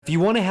If you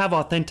want to have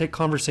authentic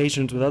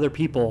conversations with other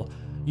people,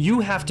 you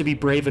have to be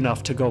brave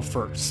enough to go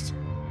first.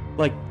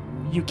 Like,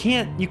 you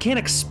can't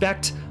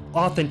expect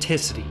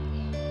authenticity,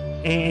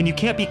 and you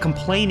can't be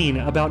complaining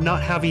about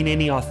not having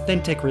any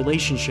authentic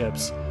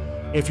relationships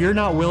if you're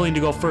not willing to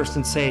go first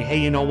and say, hey,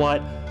 you know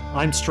what?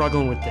 I'm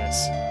struggling with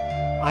this.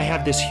 I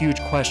have this huge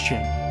question.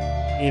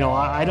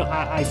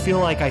 I feel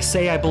like I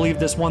say I believe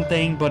this one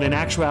thing, but in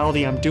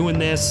actuality, I'm doing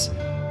this,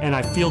 and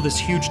I feel this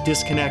huge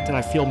disconnect, and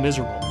I feel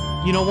miserable.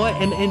 You know what?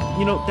 And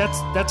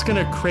that's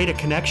going to create a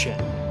connection.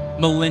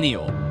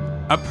 Millennial,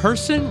 a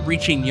person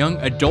reaching young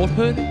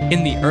adulthood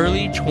in the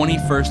early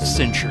 21st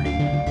century.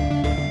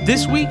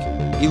 This week,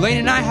 Elaine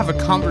and I have a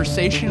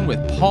conversation with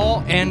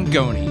Paul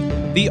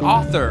Angone, the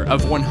author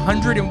of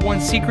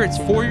 101 Secrets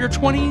for Your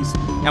 20s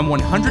and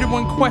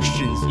 101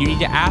 Questions You Need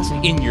to Ask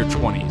in Your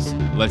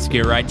 20s. Let's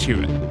get right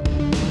to it.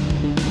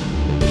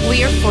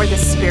 We are for the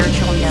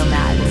spiritual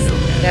nomads,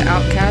 the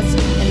outcast,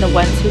 and the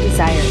ones who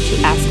desire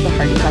to ask the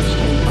hard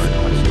questions.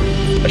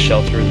 A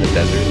shelter in the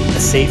desert. A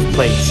safe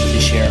place to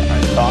share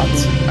our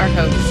thoughts, our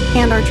hopes,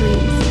 and our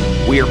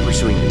dreams. We are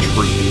pursuing the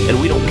truth,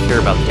 and we don't care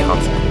about the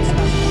consequences.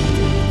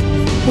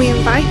 We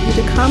invite you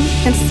to come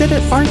and sit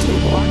at our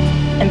table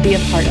and be a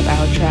part of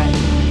our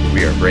tribe.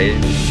 We are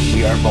brave.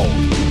 We are bold.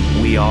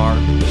 We are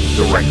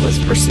the Reckless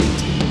Pursuit.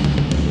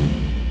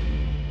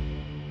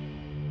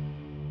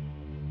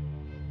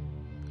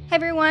 Hey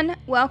everyone,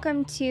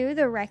 welcome to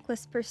The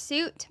Reckless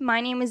Pursuit.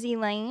 My name is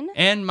Elaine.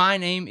 And my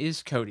name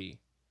is Cody.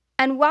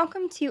 And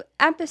welcome to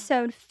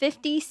episode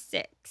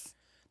 56.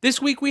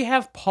 This week we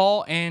have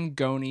Paul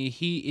Angone.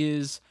 He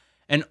is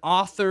an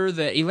author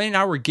that Elaine and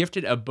I were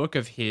gifted a book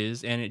of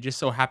his, and it just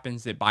so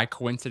happens that by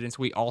coincidence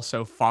we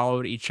also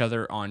followed each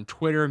other on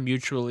Twitter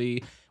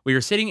mutually. We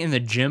were sitting in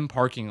the gym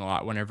parking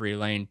lot whenever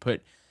Elaine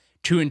put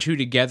two and two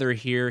together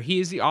here.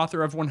 He is the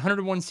author of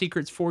 101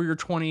 Secrets for Your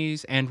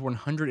 20s and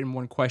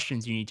 101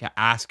 Questions You Need to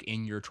Ask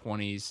in Your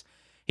 20s.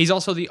 He's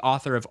also the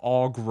author of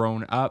All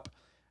Grown Up,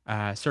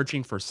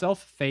 Searching for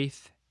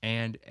Self-Faith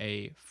and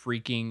a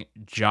Freaking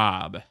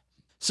Job.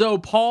 So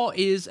Paul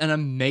is an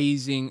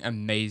amazing,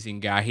 amazing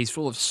guy. He's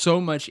full of so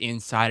much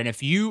insight. And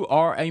if you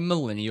are a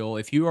millennial,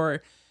 if you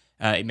are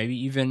maybe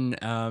even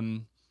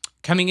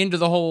coming into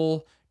the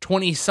whole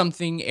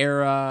 20-something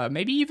era,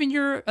 maybe even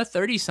you're a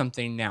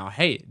 30-something now,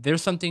 hey,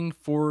 there's something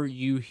for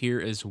you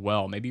here as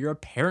well. Maybe you're a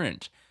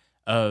parent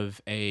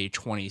of a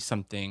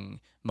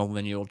 20-something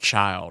millennial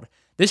child.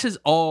 This is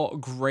all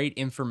great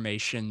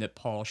information that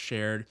Paul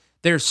shared.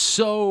 There's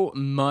so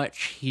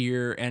much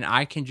here, and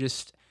I can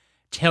just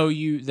tell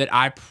you that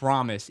I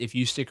promise if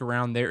you stick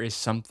around, there is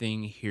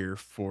something here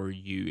for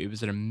you. It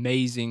was an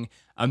amazing,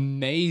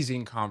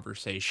 amazing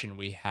conversation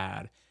we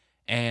had,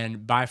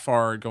 and by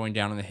far going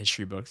down in the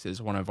history books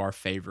is one of our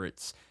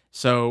favorites.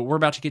 So we're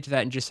about to get to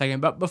that in just a second,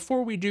 but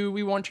before we do,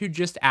 we want to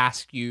just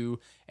ask you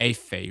a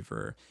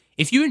favor.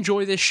 If you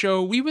enjoy this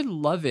show, we would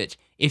love it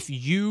if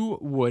you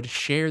would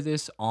share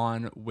this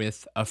on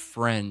with a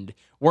friend.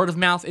 Word of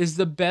mouth is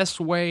the best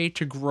way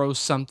to grow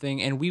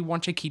something, and we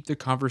want to keep the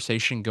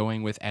conversation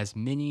going with as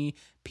many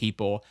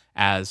people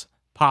as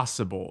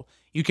possible.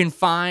 You can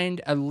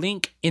find a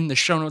link in the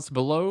show notes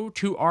below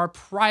to our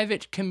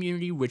private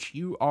community, which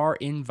you are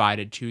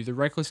invited to. The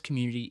Reckless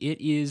Community, it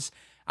is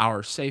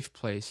our safe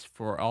place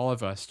for all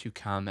of us to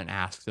come and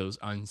ask those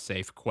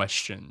unsafe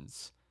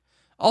questions.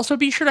 Also,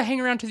 be sure to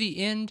hang around to the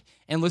end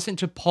and listen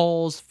to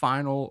Paul's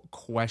final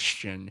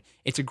question.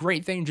 It's a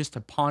great thing just to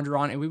ponder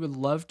on, and we would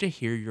love to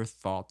hear your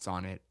thoughts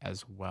on it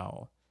as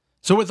well.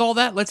 So with all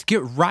that, let's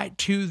get right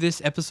to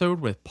this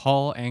episode with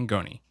Paul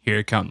Angone. Here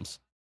it comes.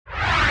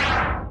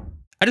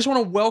 I just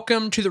want to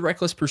welcome to the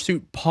Reckless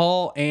Pursuit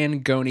Paul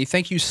Angone.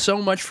 Thank you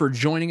so much for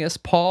joining us.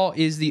 Paul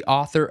is the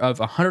author of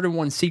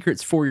 101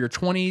 Secrets for Your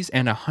 20s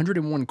and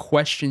 101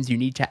 Questions You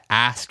Need to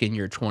Ask in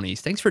Your 20s.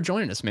 Thanks for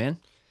joining us, man.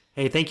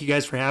 Hey, thank you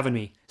guys for having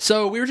me.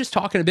 So we were just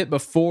talking a bit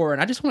before,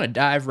 and I just want to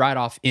dive right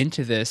off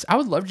into this. I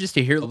would love just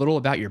to hear a little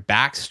about your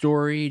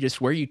backstory,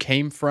 just where you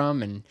came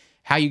from and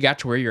how you got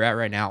to where you're at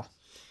right now.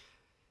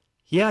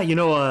 Yeah,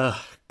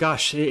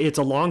 gosh, it's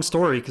a long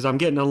story because I'm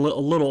getting a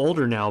little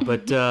older now,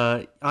 but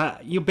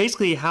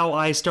basically how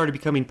I started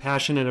becoming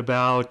passionate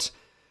about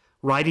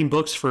writing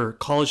books for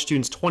college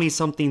students,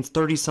 20-somethings,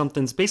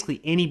 30-somethings, basically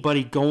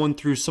anybody going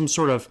through some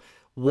sort of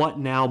what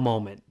now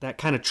moment, that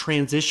kind of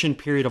transition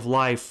period of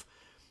life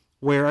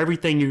where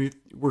everything you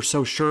were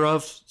so sure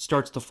of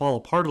starts to fall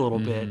apart a little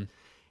bit,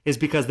 is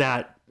because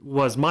that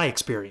was my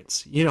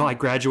experience. I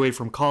graduated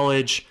from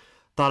college,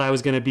 thought I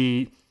was going to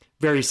be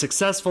very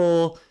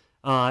successful,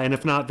 and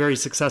if not very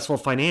successful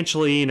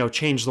financially,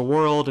 change the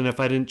world. And if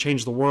I didn't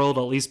change the world,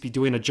 at least be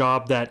doing a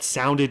job that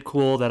sounded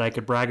cool that I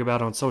could brag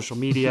about on social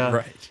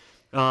media.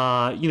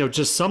 Right.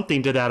 Just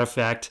something to that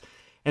effect.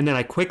 And then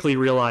I quickly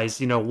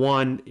realized,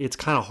 one, it's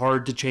kind of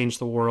hard to change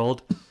the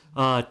world.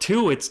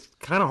 Two, it's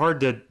kind of hard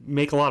to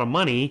make a lot of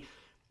money,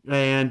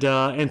 and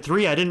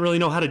three, I didn't really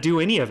know how to do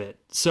any of it.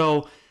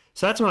 So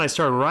that's when I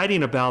started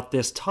writing about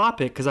this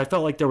topic, because I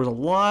felt like there was a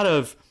lot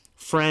of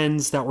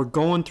friends that were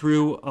going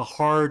through a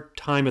hard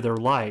time of their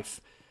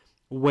life,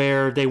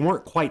 where they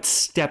weren't quite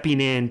stepping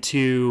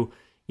into,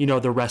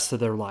 the rest of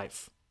their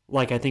life.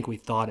 Like I think we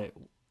thought it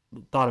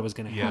was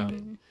going to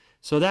happen.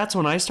 So that's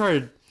when I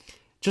started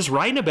just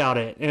writing about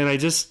it. And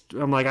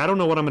I'm like, I don't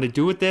know what I'm going to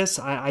do with this.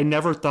 I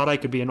never thought I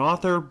could be an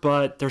author,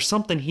 but there's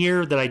something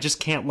here that I just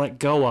can't let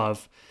go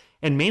of.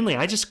 And mainly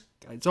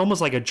it's almost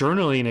like a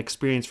journaling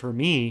experience for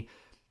me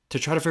to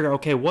try to figure out,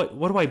 okay, what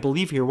do I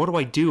believe here? What do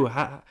I do?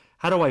 How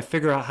do I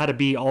figure out how to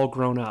be all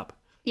grown up?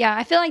 Yeah,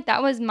 I feel like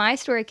that was my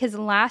story because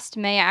last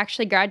May I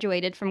actually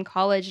graduated from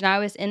college and I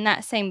was in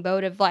that same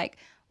boat of like,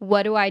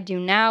 what do I do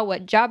now?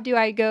 What job do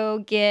I go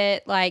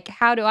get? Like,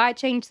 how do I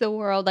change the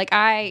world? Like,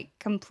 I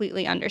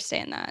completely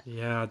understand that.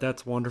 Yeah,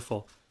 that's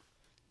wonderful.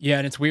 Yeah,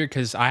 and it's weird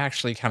because I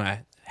actually kind of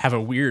have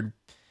a weird,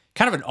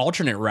 kind of an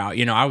alternate route.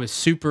 I was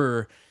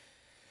super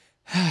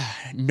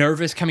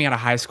nervous coming out of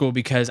high school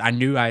because I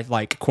knew I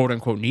like quote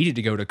unquote needed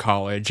to go to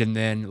college, and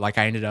then like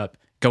I ended up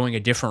going a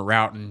different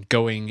route and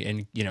going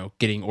and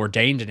getting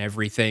ordained and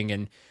everything,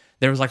 and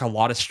there was like a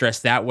lot of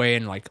stress that way,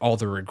 and like all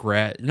the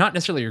regret, not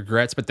necessarily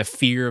regrets, but the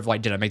fear of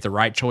like, did I make the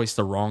right choice,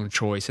 the wrong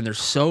choice? And there's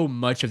so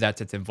much of that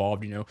that's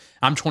involved.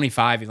 I'm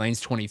 25,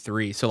 Elaine's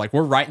 23, so like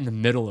we're right in the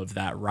middle of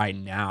that right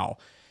now.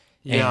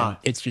 Yeah. And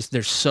it's just,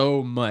 there's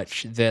so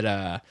much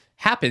that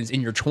happens in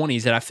your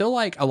 20s that I feel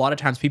like a lot of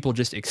times people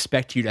just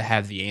expect you to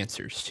have the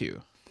answers to.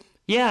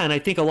 Yeah, and I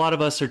think a lot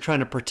of us are trying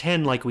to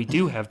pretend like we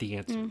do have the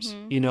answers,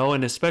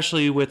 and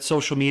especially with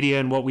social media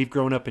and what we've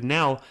grown up in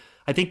now,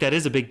 I think that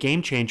is a big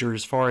game changer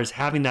as far as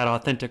having that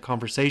authentic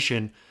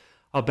conversation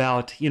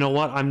about,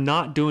 what, I'm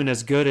not doing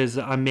as good as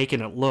I'm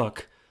making it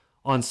look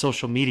on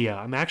social media.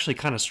 I'm actually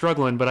kind of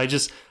struggling, but I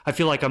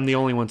feel like I'm the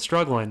only one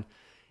struggling.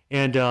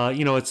 And,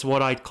 it's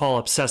what I'd call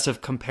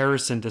obsessive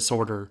comparison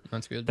disorder.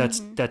 That's good.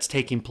 That's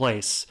taking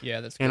place. Yeah,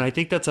 that's good. And I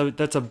think that's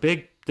a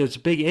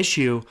big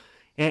issue.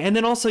 And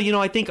then also,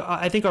 I think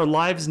our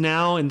lives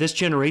now in this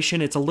generation,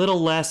 it's a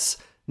little less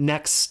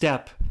next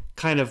step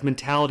kind of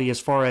mentality as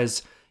far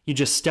as you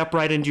just step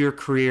right into your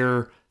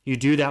career. You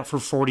do that for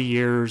 40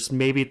 years,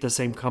 maybe at the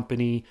same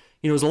company.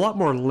 It's a lot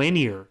more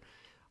linear.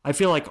 I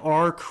feel like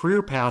our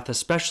career path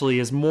especially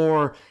is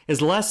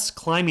less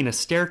climbing a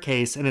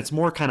staircase, and it's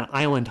more kind of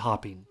island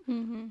hopping.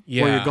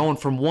 Yeah. Where you're going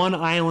from one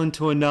island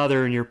to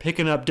another and you're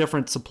picking up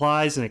different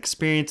supplies and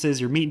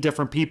experiences, you're meeting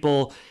different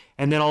people,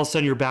 and then all of a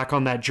sudden you're back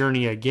on that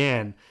journey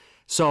again.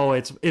 So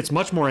it's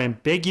much more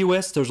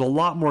ambiguous. There's a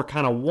lot more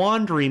kind of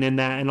wandering in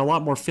that and a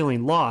lot more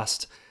feeling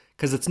lost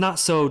because it's not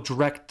so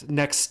direct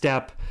next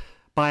step,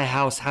 buy a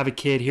house, have a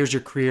kid, here's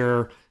your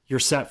career, you're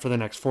set for the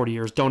next 40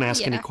 years. Don't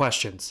ask any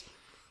questions.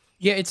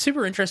 Yeah, it's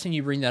super interesting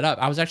you bring that up.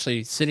 I was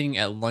actually sitting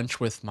at lunch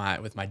with my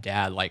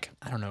dad, like,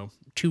 I don't know,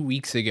 2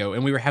 weeks ago,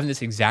 and we were having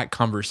this exact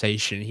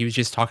conversation. He was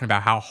just talking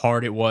about how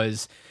hard it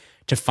was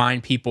to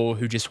find people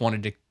who just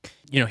wanted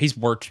to, he's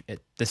worked at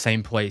the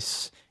same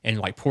place and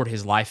like poured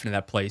his life into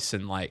that place,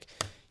 and like,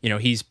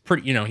 he's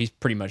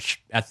pretty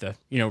much at the,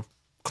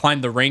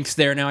 climbed the ranks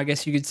there now, I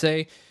guess you could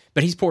say.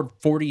 But he's poured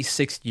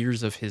 46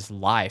 years of his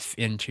life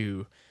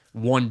into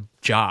one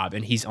job,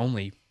 and he's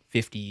only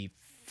 55,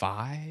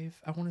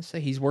 I want to say.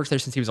 He's worked there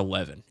since he was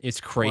 11.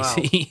 It's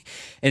crazy. Wow.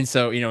 And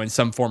so, in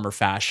some form or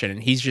fashion,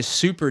 and he's just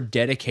super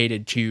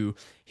dedicated to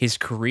his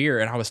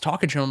career. And I was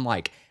talking to him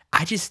like,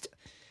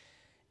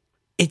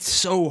 it's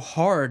so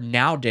hard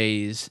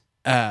nowadays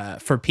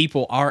for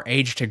people our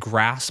age to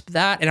grasp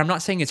that. And I'm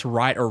not saying it's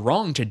right or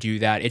wrong to do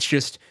that. It's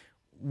just,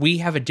 we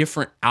have a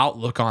different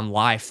outlook on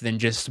life than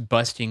just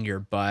busting your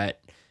butt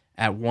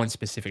at one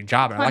specific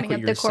job. And I like what up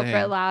you're the corporate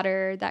saying.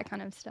 ladder, that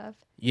kind of stuff.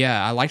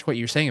 Yeah, I liked what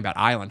you were saying about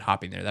island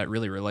hopping there. That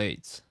really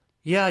relates.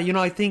 Yeah,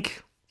 I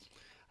think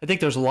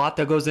there's a lot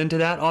that goes into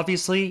that,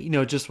 obviously,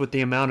 just with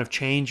the amount of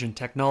change and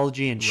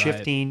technology and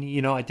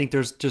shifting, I think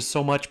there's just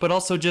so much, but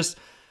also just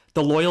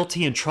the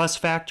loyalty and trust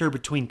factor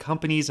between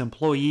companies,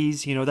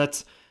 employees,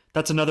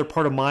 that's another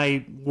part of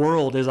my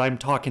world as I'm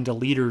talking to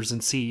leaders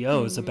and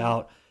CEOs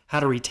about how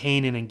to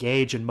retain and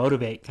engage and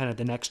motivate kind of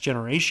the next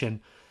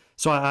generation.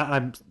 So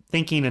I'm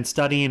thinking and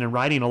studying and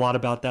writing a lot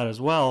about that as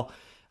well.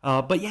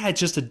 But yeah, it's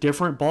just a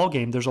different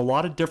ballgame. There's a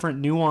lot of different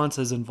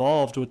nuances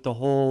involved with the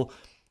whole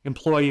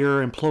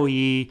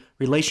employer-employee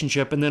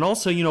relationship. And then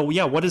also,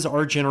 what does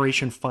our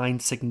generation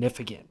find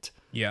significant?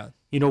 Yeah.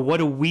 What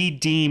do we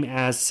deem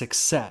as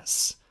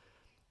success?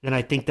 And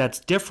I think that's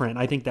different.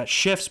 I think that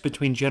shifts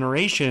between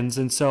generations.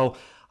 And so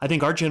I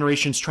think our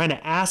generation's trying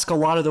to ask a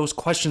lot of those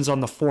questions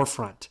on the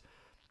forefront.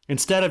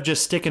 Instead of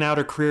just sticking out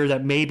a career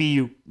that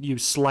maybe you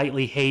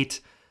slightly hate,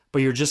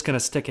 but you're just going to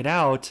stick it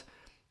out,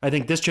 I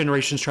think this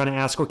generation is trying to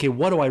ask, okay,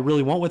 what do I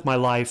really want with my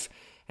life?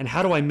 And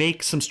how do I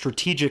make some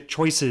strategic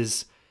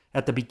choices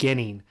at the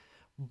beginning?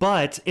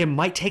 But it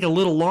might take a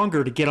little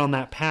longer to get on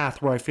that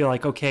path where I feel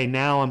like, okay,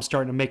 now I'm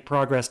starting to make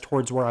progress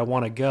towards where I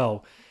want to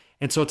go.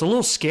 And so it's a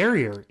little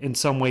scarier in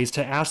some ways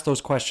to ask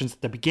those questions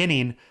at the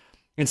beginning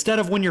instead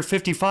of when you're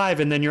 55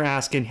 and then you're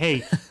asking,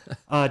 hey,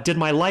 did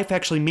my life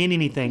actually mean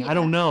anything? I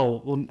don't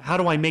know. Well, how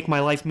do I make my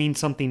life mean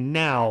something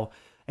now?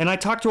 And I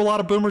talk to a lot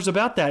of boomers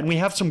about that, and we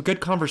have some good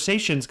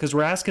conversations because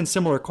we're asking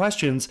similar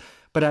questions,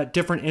 but at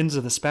different ends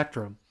of the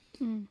spectrum.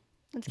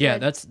 That's Yeah,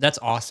 good. that's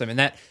awesome, and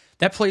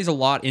that plays a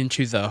lot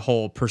into the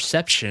whole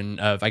perception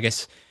of, I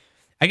guess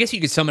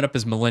you could sum it up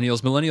as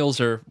millennials. Millennials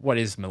are, what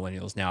is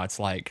millennials now? It's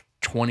like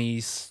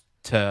 20s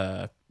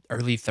to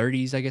early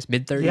 30s, I guess,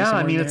 mid 30s, Yeah, I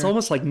somewhere in mean, it's there.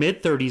 almost like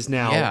mid 30s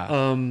now. Yeah.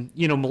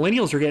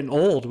 Millennials are getting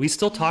old. We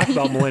still talk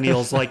about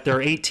millennials like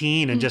they're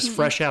 18 and just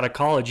fresh out of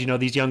college,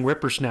 these young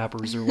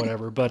whippersnappers or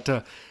whatever.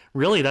 But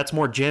really, that's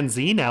more Gen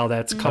Z now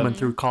that's coming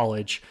through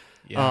college.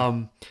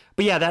 Yeah.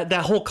 But yeah,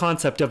 that whole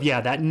concept of,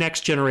 that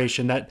next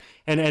generation,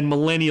 and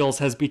millennials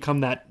has become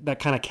that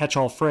kind of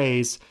catch-all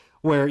phrase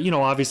where,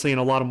 obviously,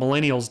 and a lot of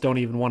millennials don't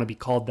even want to be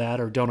called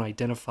that or don't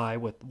identify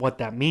with what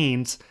that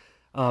means.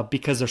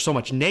 Because there's so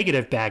much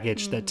negative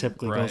baggage that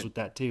typically goes Right. with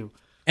that too.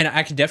 And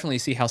I can definitely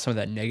see how some of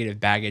that negative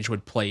baggage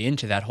would play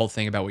into that whole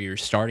thing about what you're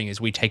starting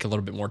is we take a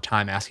little bit more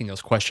time asking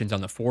those questions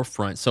on the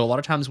forefront. So a lot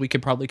of times we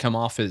could probably come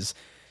off as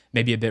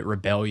maybe a bit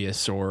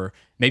rebellious or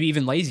maybe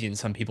even lazy in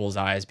some people's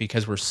eyes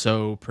because we're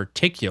so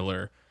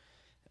particular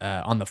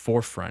on the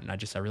forefront. And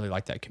I really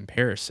like that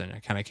comparison.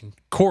 I kind of can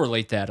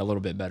correlate that a little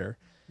bit better.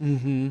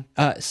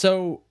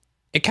 So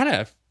it kind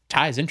of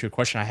ties into a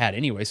question I had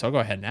anyway, so I'll go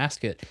ahead and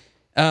ask it.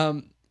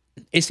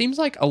 It seems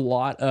like a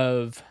lot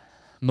of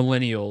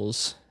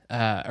millennials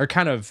are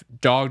kind of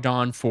dogged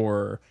on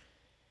for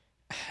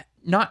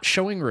not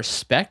showing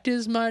respect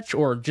as much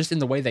or just in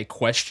the way they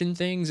question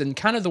things. And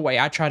kind of the way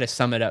I try to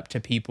sum it up to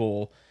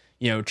people,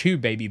 to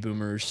baby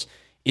boomers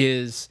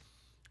is,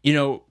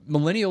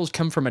 millennials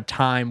come from a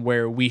time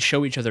where we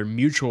show each other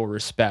mutual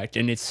respect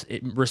and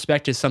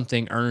respect is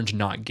something earned,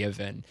 not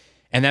given.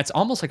 And that's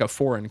almost like a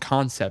foreign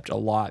concept a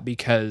lot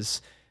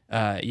because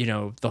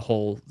the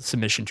whole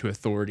submission to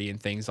authority and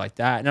things like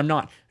that. And I'm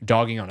not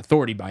dogging on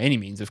authority by any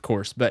means, of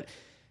course, but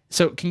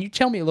so can you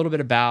tell me a little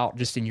bit about,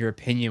 just in your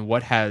opinion,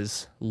 what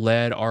has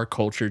led our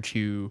culture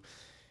to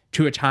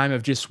a time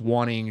of just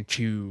wanting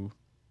to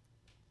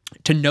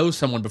know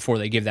someone before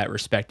they give that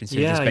respect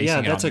instead of just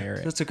basing it on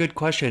merit? That's a good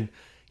question.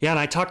 Yeah, and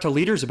I talk to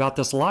leaders about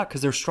this a lot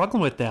because they're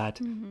struggling with that,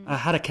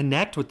 how to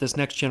connect with this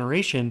next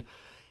generation.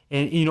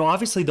 And,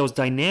 obviously those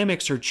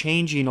dynamics are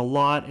changing a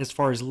lot as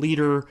far as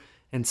leader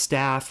and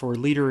staff or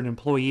leader and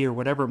employee or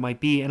whatever it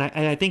might be. And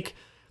I think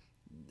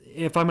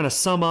if I'm going to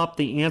sum up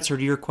the answer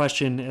to your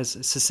question as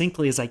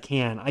succinctly as I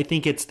can, I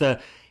think it's the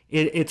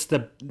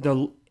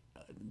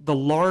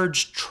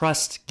large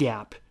trust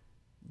gap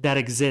that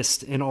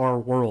exists in our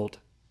world,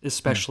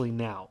 especially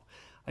now.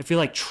 I feel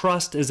like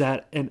trust is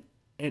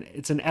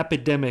it's an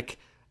epidemic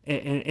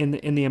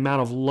in the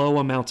amount of low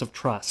amounts of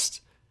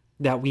trust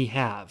that we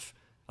have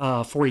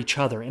for each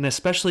other, and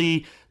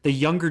especially the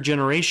younger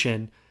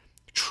generation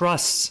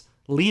trusts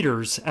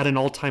leaders at an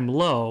all-time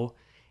low.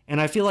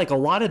 And I feel like a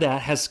lot of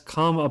that has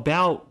come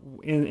about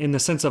in the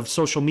sense of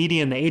social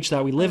media and the age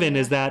that we live in,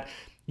 is that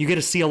you get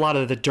to see a lot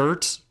of the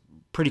dirt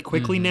pretty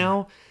quickly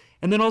now.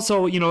 And then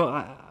also,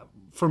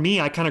 for me,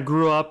 I kind of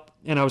grew up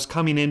and I was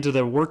coming into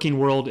the working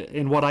world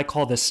in what I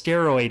call the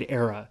steroid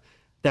era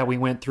that we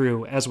went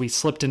through as we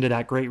slipped into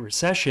that Great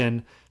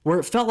Recession, where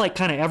it felt like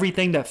kind of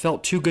everything that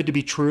felt too good to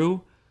be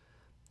true,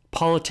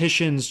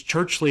 politicians,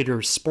 church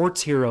leaders,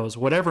 sports heroes,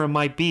 whatever it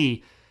might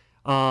be,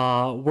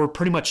 were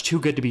pretty much too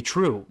good to be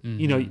true.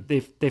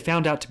 They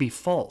found out to be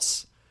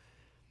false.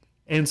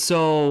 And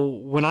so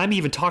when I'm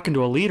even talking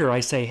to a leader, I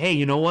say, hey,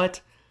 you know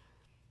what?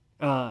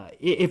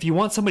 If you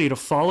want somebody to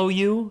follow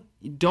you,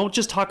 don't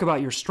just talk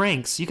about your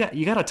strengths. You got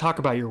to talk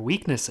about your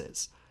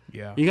weaknesses.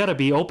 Yeah. You got to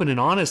be open and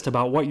honest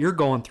about what you're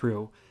going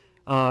through.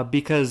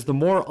 Because the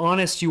more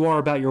honest you are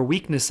about your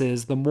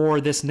weaknesses, the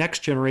more this next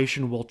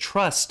generation will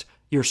trust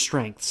your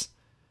strengths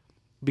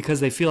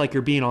because they feel like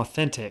you're being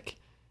authentic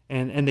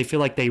and they feel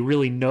like they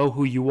really know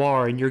who you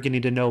are and you're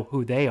getting to know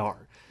who they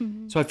are.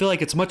 So I feel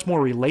like it's much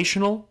more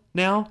relational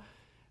now,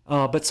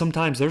 but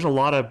sometimes there's a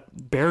lot of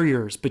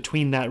barriers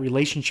between that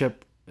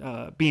relationship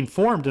being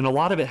formed, and a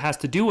lot of it has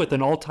to do with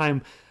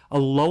a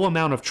low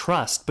amount of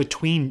trust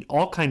between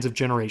all kinds of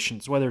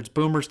generations, whether it's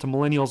boomers to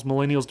millennials,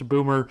 millennials to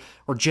boomer,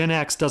 or Gen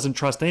X doesn't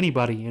trust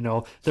anybody.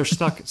 They're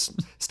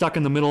stuck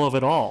in the middle of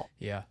it all.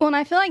 Yeah. Well, and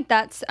I feel like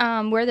that's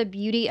where the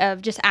beauty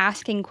of just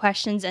asking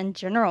questions in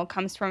general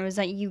comes from, is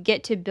that you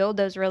get to build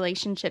those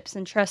relationships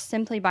and trust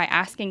simply by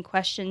asking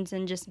questions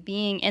and just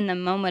being in the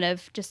moment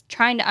of just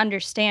trying to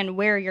understand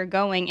where you're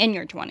going in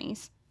your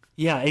 20s.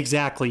 Yeah,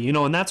 exactly.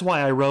 And that's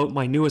why I wrote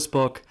my newest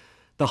book,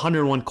 The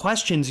 101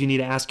 Questions You Need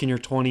to Ask in Your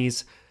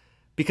 20s,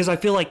 because I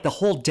feel like the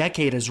whole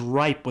decade is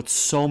ripe with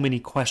so many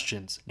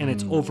questions and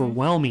it's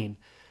overwhelming.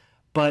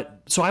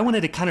 But so I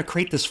wanted to kind of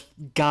create this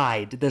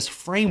guide, this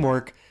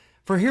framework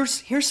for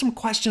here's some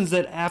questions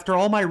that after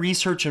all my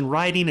research and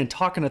writing and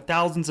talking to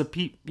thousands of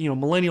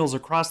millennials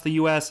across the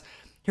US,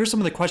 here's some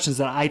of the questions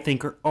that I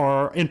think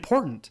are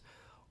important,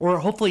 or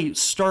hopefully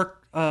start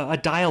a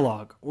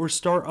dialogue or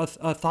start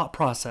a thought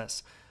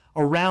process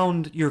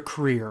around your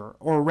career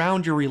or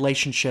around your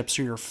relationships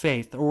or your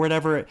faith or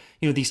whatever,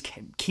 these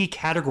key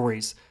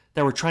categories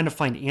that we're trying to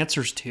find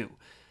answers to.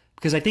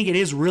 Because I think it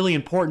is really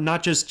important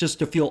not just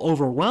to feel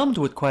overwhelmed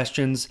with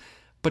questions,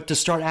 but to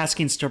start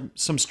asking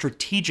some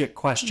strategic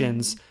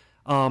questions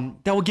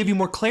that will give you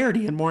more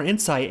clarity and more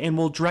insight and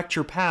will direct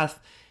your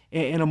path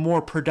in a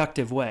more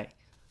productive way.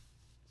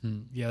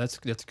 Yeah,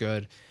 that's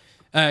good.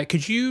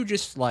 Could you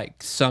just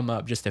like sum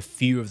up just a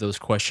few of those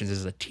questions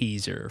as a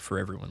teaser for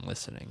everyone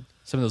listening?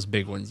 Some of those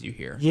big ones you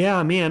hear.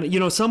 Yeah,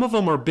 man. Some of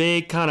them are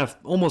big, kind of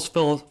almost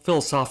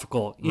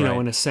philosophical, Right.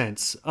 in a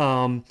sense,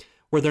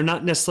 where they're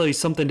not necessarily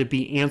something to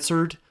be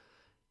answered,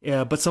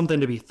 but something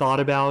to be thought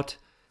about.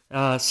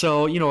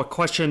 So, a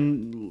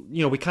question,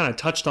 we kind of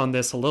touched on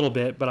this a little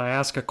bit, but I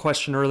ask a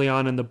question early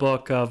on in the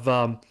book of,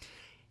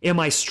 am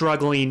I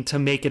struggling to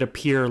make it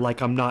appear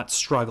like I'm not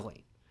struggling?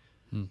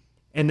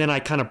 And then I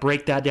kind of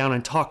break that down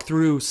and talk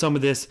through some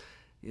of this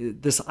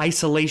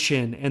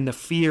isolation and the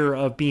fear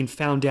of being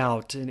found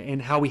out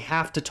and how we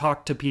have to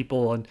talk to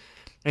people and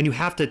you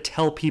have to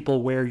tell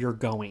people where you're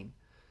going.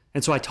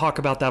 And so I talk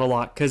about that a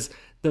lot because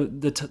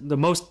the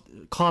most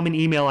common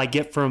email I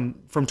get from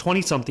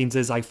 20-somethings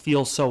is I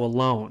feel so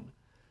alone.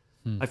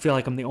 I feel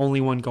like I'm the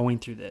only one going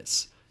through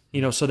this.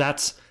 So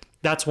that's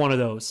one of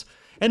those.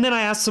 And then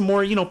I ask some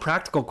more,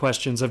 practical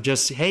questions of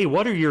just, hey,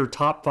 what are your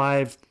top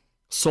 5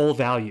 soul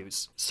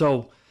values?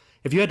 So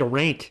if you had to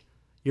rank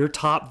your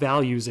top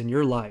values in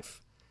your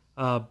life,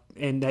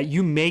 and that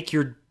you make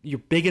your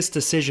biggest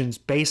decisions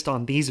based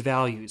on these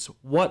values,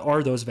 what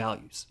are those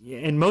values?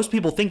 And most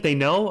people think they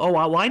know. Oh,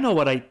 well, I know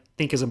what I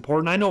think is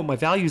important. I know what my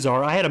values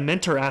are. I had a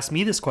mentor ask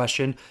me this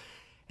question,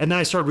 and then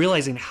I started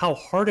realizing how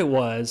hard it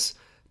was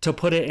to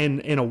put it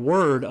in a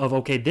word of,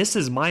 okay, this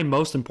is my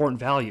most important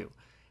value,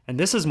 and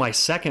this is my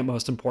second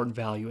most important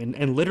value,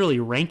 and literally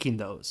ranking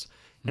those.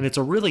 And it's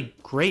a really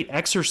great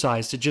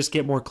exercise to just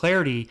get more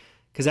clarity,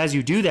 because as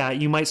you do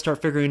that, you might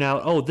start figuring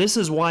out, oh, this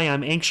is why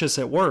I'm anxious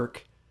at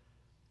work,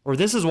 or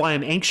this is why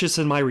I'm anxious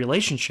in my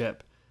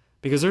relationship,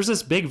 because there's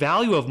this big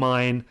value of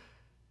mine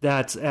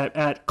that's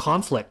at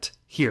conflict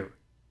here,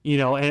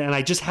 and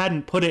I just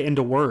hadn't put it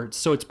into words.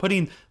 So it's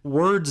putting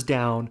words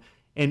down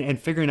and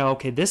figuring out,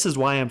 okay, this is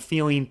why I'm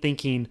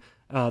thinking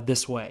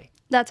this way.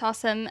 That's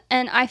awesome.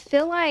 And I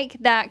feel like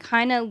that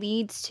kind of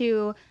leads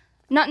to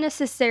not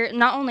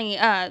only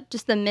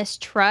just the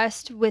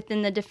mistrust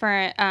within the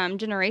different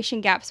generation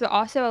gaps, but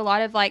also a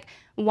lot of like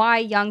why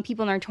young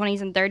people in their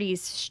 20s and 30s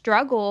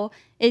struggle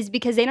is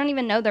because they don't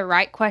even know the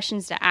right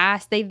questions to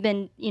ask. They've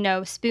been,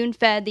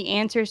 spoon-fed the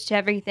answers to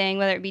everything,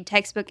 whether it be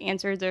textbook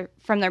answers or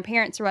from their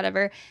parents or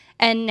whatever.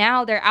 And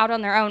now they're out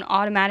on their own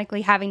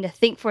automatically having to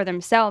think for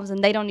themselves,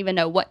 and they don't even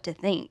know what to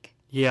think.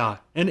 Yeah,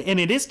 and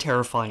it is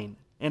terrifying,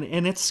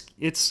 and it's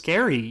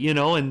scary,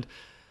 and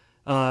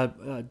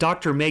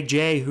Dr. Meg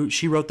Jay,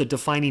 she wrote The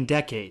Defining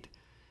Decade,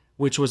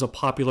 which was a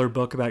popular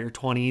book about your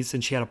 20s,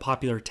 and she had a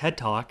popular TED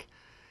Talk.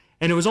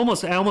 And I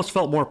almost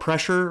felt more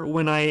pressure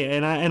when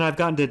I've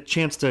gotten the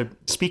chance to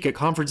speak at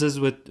conferences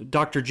with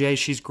Dr. Jay.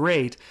 She's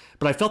great,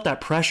 but I felt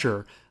that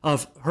pressure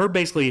of her.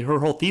 Basically, her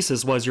whole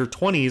thesis was your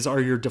 20s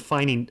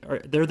are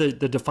they're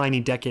the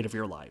defining decade of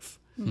your life.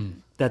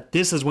 That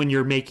this is when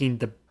you're making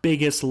the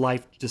biggest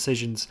life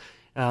decisions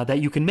that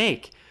you can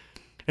make.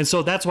 And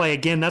so that's why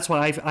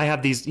I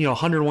have these,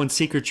 101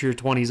 secrets to your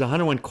 20s,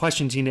 101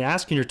 questions you need to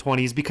ask in your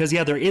 20s, because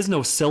there is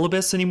no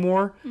syllabus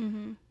anymore.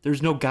 Mm-hmm.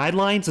 There's no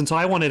guidelines. And so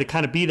I wanted to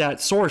kind of be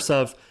that source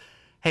of,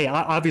 hey,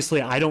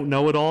 obviously I don't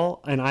know it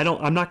all, and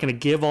I'm not going to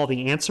give all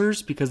the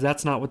answers, because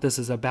that's not what this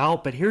is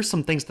about, but here's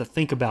some things to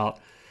think about.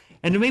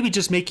 And to maybe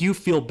just make you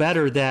feel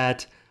better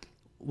that,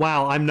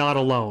 wow, I'm not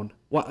alone.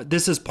 Well,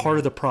 this is part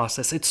of the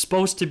process. It's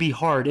supposed to be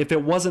hard. If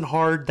it wasn't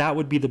hard, that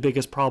would be the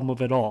biggest problem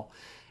of it all.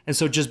 And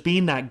so just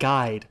being that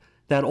guide,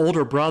 that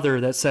older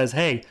brother that says,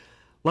 hey,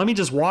 let me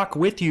just walk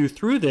with you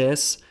through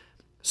this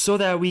so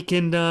that we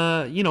can,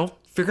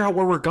 figure out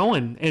where we're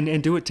going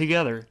and do it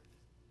together.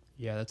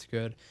 Yeah, that's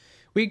good.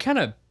 We kind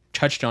of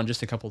touched on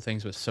just a couple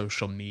things with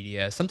social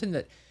media. Something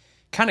that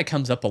kind of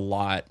comes up a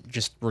lot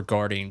just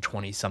regarding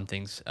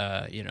 20-somethings,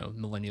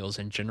 millennials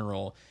in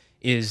general,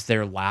 is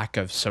their lack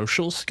of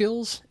social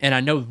skills. And I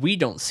know we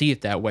don't see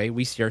it that way.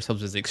 We see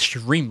ourselves as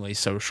extremely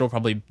social,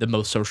 probably the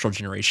most social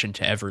generation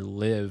to ever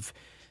live.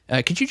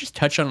 Could you just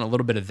touch on a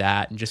little bit of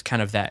that and just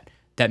kind of that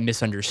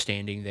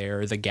misunderstanding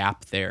there, the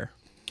gap there?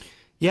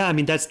 Yeah, I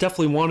mean, that's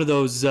definitely one of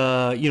those,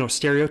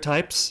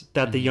 stereotypes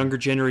that the younger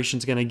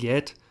generation's going to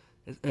get,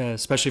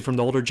 especially from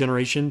the older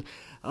generation.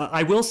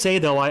 I will say,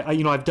 though,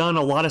 I've done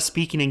a lot of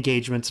speaking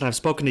engagements, and I've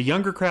spoken to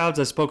younger crowds,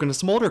 I've spoken to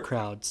some older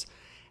crowds.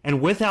 And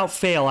without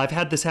fail, I've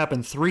had this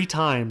happen 3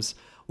 times.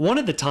 One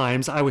of the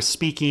times I was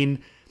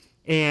speaking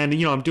and,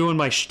 I'm doing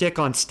my shtick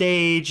on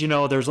stage,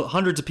 there's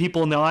hundreds of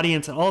people in the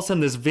audience, and all of a sudden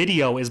this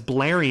video is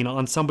blaring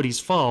on somebody's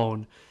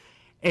phone.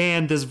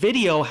 And this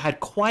video had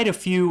quite a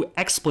few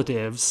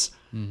expletives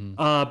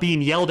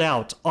being yelled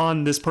out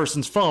on this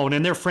person's phone,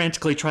 and they're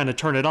frantically trying to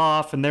turn it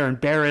off, and they're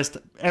embarrassed.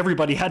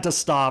 Everybody had to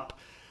stop.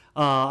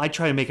 I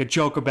try to make a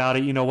joke about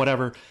it,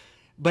 whatever.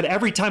 But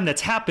every time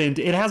that's happened,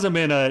 it hasn't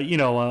been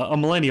a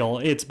millennial.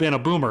 It's been a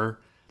boomer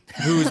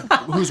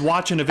who's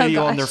watching a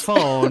video on their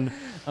phone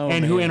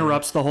who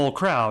interrupts the whole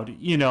crowd,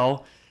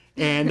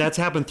 and that's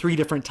happened 3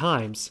 different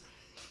times.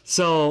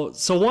 So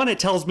one, it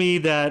tells me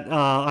that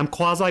I'm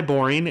quasi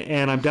boring,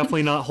 and I'm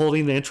definitely not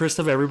holding the interest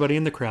of everybody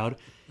in the crowd.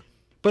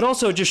 But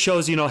also it just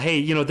shows,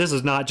 hey, this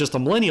is not just a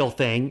millennial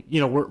thing.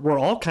 We're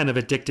all kind of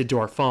addicted to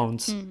our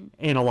phones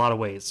in a lot of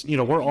ways.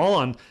 We're all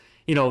on,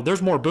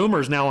 there's more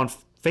boomers now on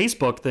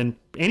Facebook than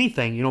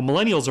anything.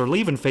 Millennials are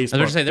leaving Facebook. I was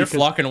going to say, they're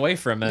flocking away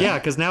from it. Yeah,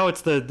 because now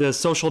it's the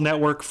social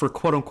network for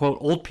quote unquote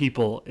old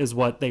people is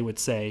what they would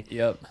say.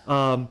 Yep.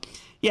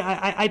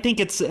 Yeah, I think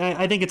it's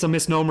a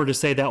misnomer to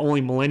say that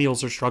only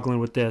millennials are struggling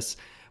with this.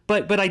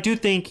 But I do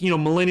think,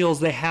 millennials,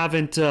 they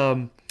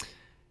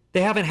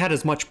haven't had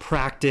as much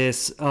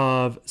practice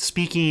of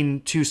speaking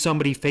to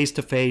somebody face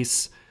to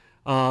face.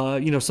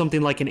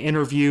 Something like an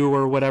interview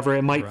or whatever.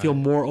 It might feel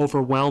more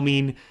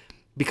overwhelming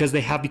because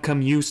they have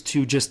become used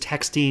to just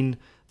texting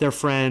their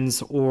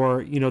friends,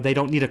 or they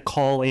don't need to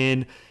call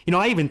in.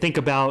 I even think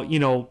about,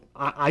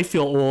 I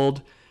feel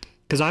old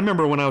because I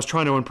remember when I was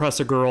trying to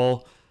impress a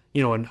girl,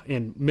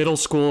 in middle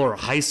school or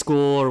high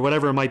school or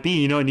whatever it might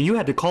be, and you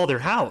had to call their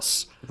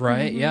house.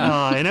 Right,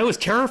 yeah. And it was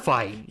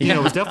terrifying. It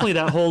was definitely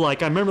that whole, I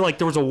remember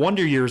there was a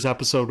Wonder Years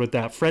episode with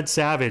that, Fred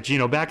Savage,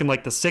 back in the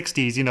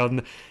 60s,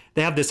 and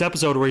they have this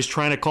episode where he's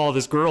trying to call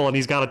this girl and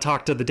he's got to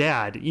talk to the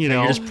dad, And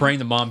you're just praying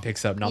the mom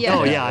picks up, not the Yeah. dad.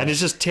 Oh, yeah, and it's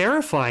just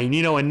terrifying,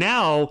 and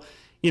now,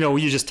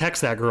 you just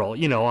text that girl,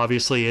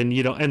 obviously, and,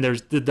 and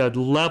there's the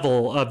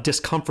level of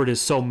discomfort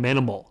is so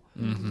minimal.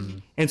 Mm-hmm.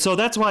 And so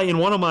that's why in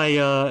one of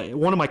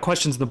my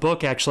questions in the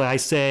book, actually, I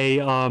say,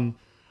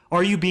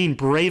 are you being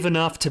brave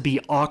enough to be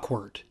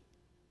awkward?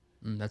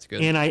 That's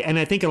good. And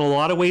I think in a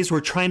lot of ways we're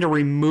trying to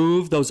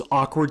remove those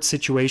awkward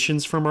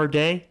situations from our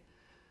day.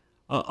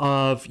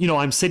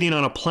 I'm sitting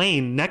on a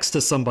plane next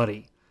to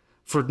somebody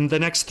for the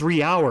next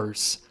 3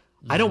 hours.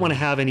 I don't want to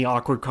have any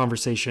awkward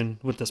conversation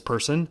with this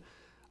person.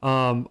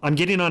 I'm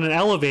getting on an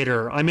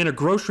elevator. I'm in a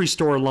grocery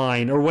store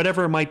line or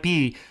whatever it might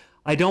be.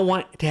 I don't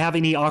want to have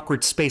any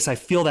awkward space. I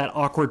feel that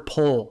awkward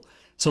pull.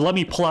 So let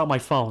me pull out my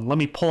phone. Let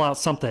me pull out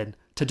something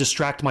to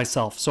distract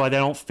myself so I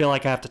don't feel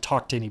like I have to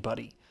talk to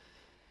anybody.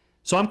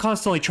 So I'm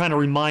constantly trying to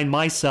remind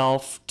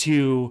myself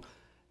to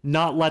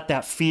not let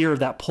that fear,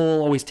 that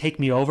pull always take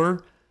me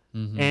over.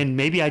 Mm-hmm. And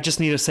maybe I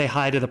just need to say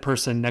hi to the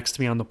person next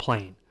to me on the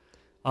plane.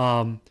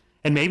 And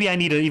maybe I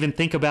need to even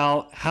think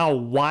about how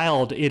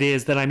wild it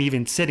is that I'm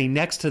even sitting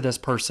next to this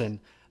person.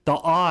 The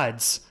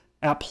odds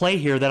at play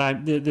here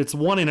it's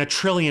 1 in a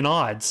trillion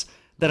odds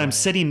that I'm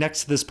sitting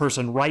next to this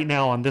person right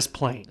now on this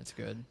plane. That's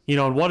good.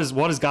 And what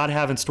does God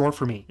have in store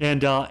for me?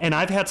 And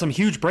I've had some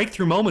huge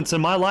breakthrough moments in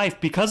my life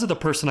because of the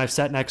person I've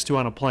sat next to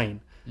on a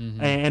plane,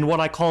 and what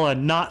I call a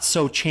not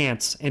so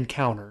chance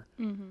encounter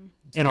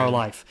in our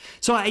life.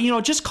 So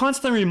just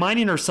constantly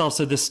reminding ourselves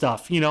of this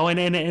stuff, and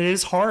it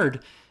is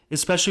hard,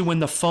 especially when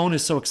the phone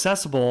is so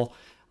accessible,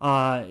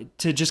 to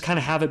just kind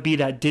of have it be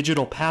that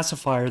digital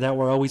pacifier that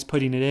we're always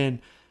putting it in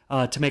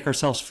to make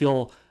ourselves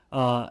feel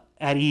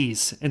at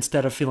ease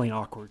instead of feeling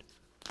awkward.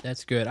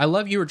 That's good. I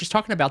love you were just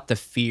talking about the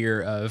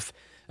fear of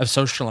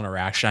social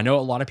interaction. I know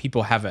a lot of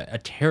people have a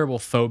terrible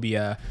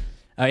phobia.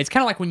 It's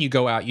kind of like when you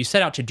go out, you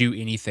set out to do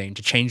anything,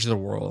 to change the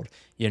world,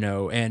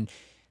 and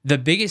the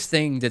biggest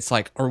thing that's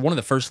or one of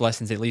the first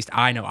lessons, at least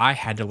I know I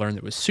had to learn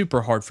that was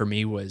super hard for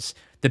me, was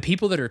the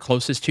people that are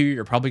closest to you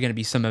are probably going to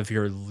be some of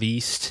your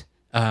least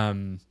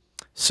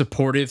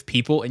supportive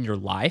people in your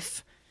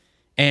life.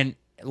 And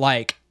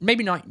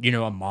maybe not,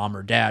 a mom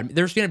or dad.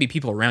 There's going to be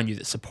people around you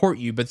that support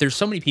you, but there's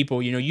so many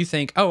people, you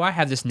think, oh, I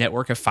have this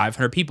network of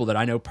 500 people that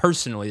I know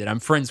personally that I'm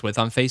friends with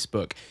on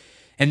Facebook.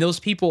 And those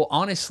people,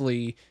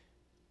 honestly,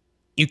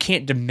 you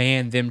can't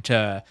demand them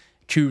to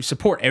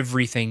support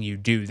everything you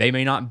do. They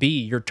may not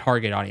be your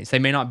target audience. They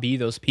may not be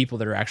those people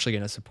that are actually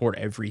going to support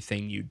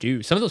everything you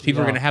do. Some of those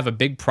people are going to have a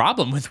big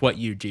problem with what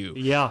you do.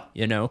 Yeah.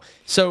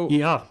 So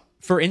yeah.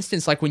 For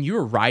instance, when you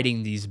were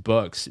writing these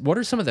books, what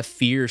are some of the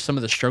fears, some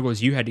of the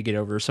struggles you had to get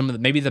over, some of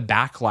maybe the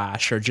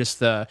backlash or just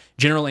the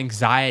general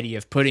anxiety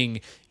of putting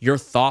your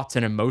thoughts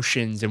and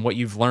emotions and what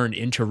you've learned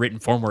into written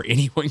form where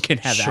anyone can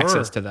have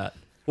access to that?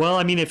 Well,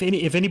 I mean, if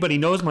anybody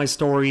knows my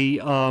story,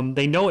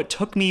 they know it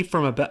took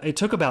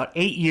about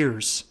 8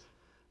 years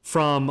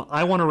from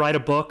I want to write a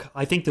book,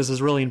 I think this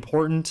is really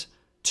important,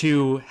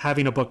 to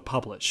having a book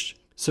published.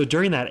 So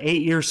during that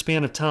 8-year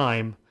span of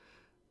time,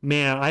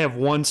 man, I have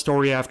one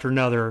story after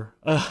another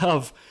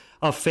of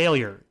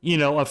failure,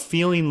 of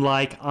feeling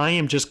like I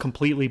am just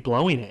completely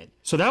blowing it.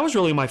 So that was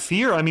really my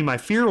fear. I mean, my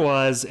fear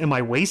was, am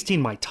I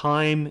wasting my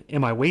time?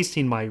 Am I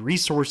wasting my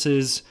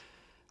resources?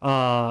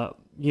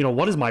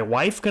 What is my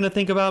wife going to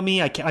think about me?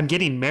 I'm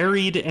getting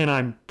married and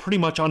I'm pretty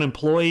much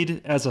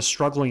unemployed as a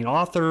struggling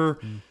author.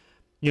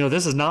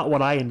 This is not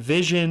what I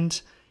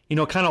envisioned.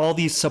 Kind of all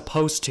these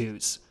supposed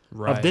tos.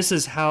 Right. Of this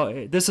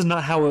is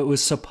not how it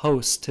was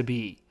supposed to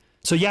be.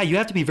 So yeah, you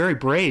have to be very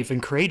brave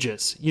and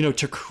courageous,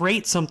 to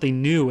create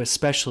something new,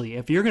 especially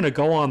if you're going to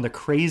go on the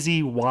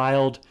crazy,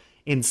 wild,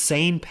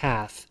 insane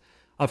path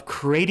of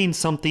creating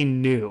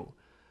something new,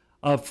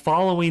 of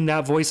following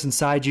that voice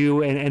inside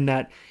you and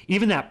that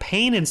even that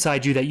pain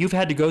inside you that you've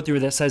had to go through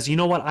that says, you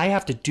know what, I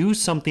have to do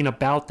something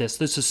about this.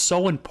 This is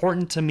so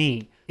important to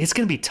me. It's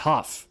going to be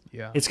tough.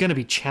 Yeah. It's going to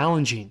be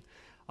challenging.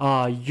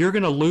 You're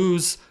going to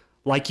lose,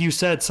 like you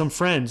said, some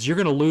friends. You're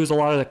going to lose a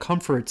lot of the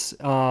comforts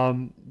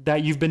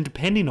that you've been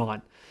depending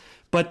on.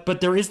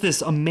 But there is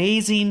this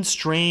amazing,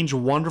 strange,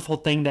 wonderful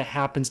thing that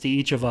happens to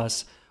each of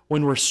us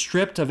when we're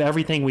stripped of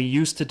everything we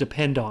used to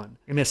depend on.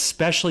 And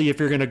especially if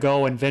you're going to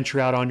go and venture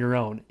out on your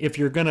own. If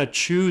you're going to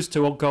choose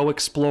to go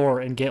explore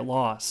and get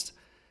lost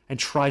and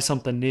try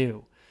something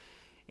new.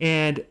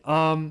 And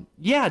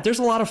there's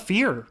a lot of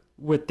fear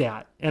with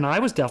that. And I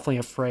was definitely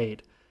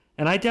afraid.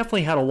 And I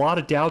definitely had a lot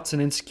of doubts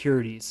and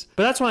insecurities.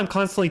 But that's why I'm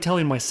constantly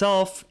telling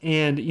myself,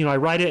 and I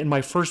write it in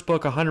my first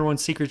book, 101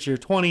 Secrets to Your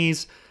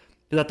 20s,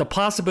 that the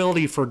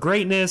possibility for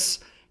greatness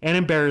and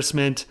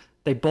embarrassment,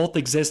 they both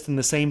exist in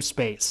the same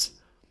space.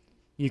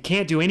 You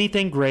can't do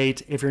anything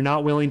great if you're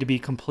not willing to be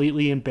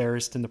completely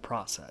embarrassed in the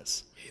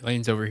process.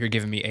 Elaine's over here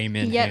giving me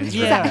amen Yep. hands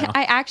Yeah. right now.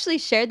 I actually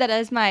shared that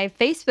as my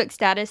Facebook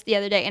status the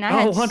other day, and I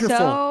had wonderful.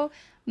 so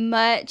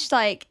much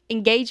like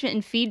engagement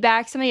and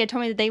feedback. Somebody had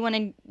told me that they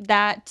wanted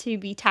that to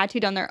be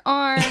tattooed on their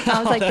arm. I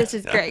was like, this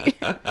is great.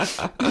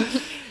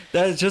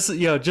 That's just,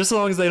 just as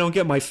long as they don't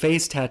get my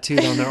face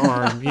tattooed on their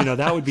arm,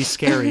 that would be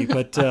scary.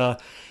 But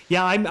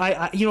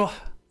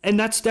and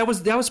that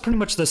was pretty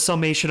much the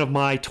summation of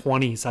my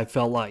 20s. I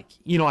felt like,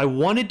 I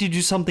wanted to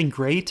do something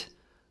great,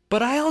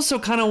 but I also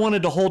kind of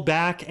wanted to hold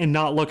back and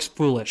not look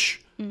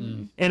foolish.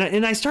 Mm.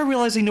 And I started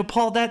realizing,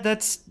 Paul,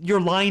 that's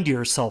you're lying to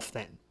yourself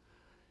then.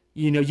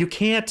 You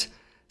can't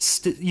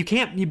stay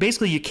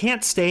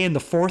in the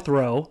fourth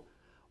row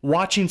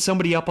watching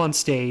somebody up on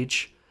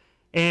stage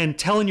and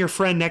telling your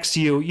friend next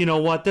to you, you know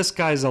what, this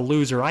guy's a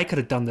loser. I could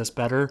have done this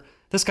better.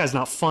 This guy's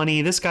not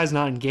funny. This guy's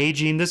not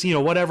engaging. This,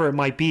 whatever it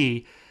might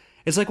be.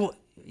 It's like, well,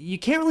 you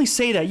can't really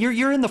say that.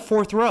 You're in the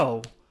fourth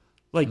row.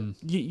 Like,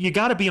 you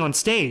got to be on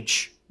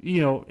stage,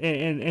 and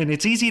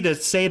it's easy to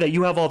say that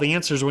you have all the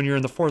answers when you're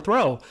in the fourth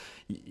row.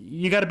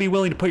 You got to be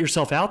willing to put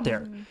yourself out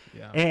there.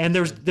 Yeah. And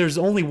there's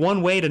only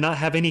one way to not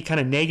have any kind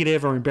of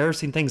negative or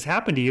embarrassing things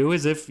happen to you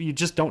is if you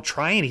just don't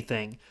try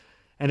anything.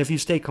 And if you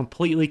stay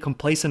completely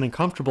complacent and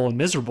comfortable and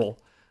miserable,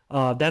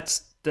 and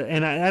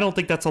I don't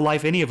think that's a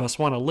life any of us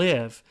want to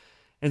live.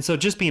 And so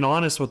just being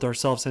honest with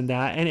ourselves in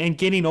that and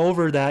getting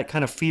over that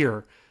kind of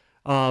fear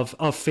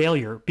of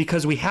failure,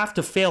 because we have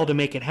to fail to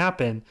make it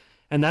happen.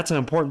 And that's an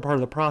important part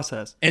of the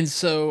process. And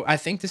so I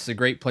think this is a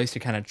great place to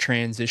kind of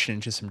transition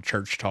into some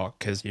church talk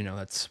because,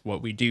 that's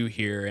what we do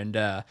here. And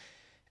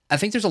I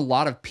think there's a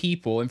lot of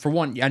people. And for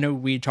one, I know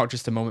we talked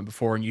just a moment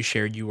before and you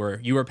shared you were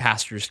a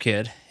pastor's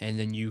kid. And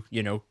then you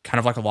kind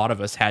of like a lot of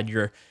us had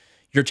your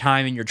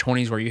time in your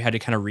 20s where you had to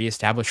kind of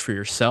reestablish for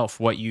yourself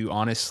what you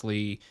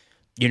honestly,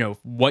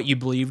 what you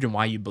believed and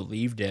why you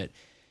believed it.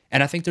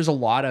 And I think there's a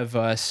lot of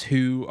us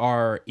who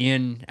are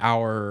in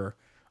our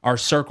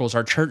circles,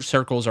 our church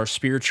circles, our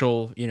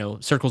spiritual,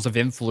 circles of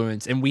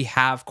influence. And we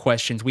have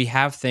questions. We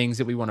have things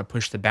that we want to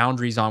push the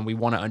boundaries on. We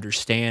want to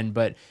understand,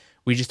 but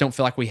we just don't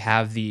feel like we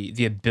have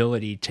the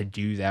ability to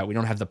do that. We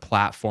don't have the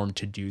platform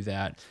to do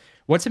that.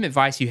 What's some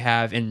advice you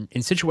have in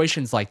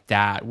situations like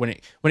that when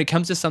it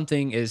comes to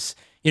something as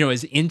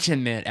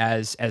intimate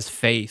as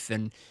faith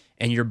and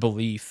your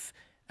belief?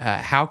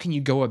 How can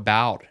you go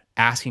about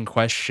asking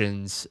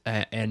questions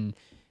and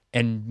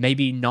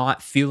maybe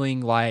not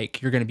feeling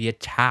like you're going to be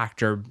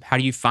attacked? Or how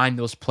do you find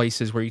those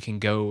places where you can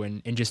go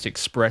and just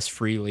express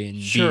freely and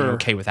be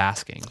okay with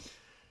asking?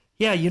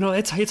 Yeah,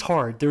 it's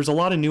hard. There's a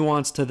lot of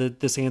nuance to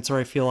this answer,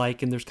 I feel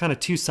like, and there's kind of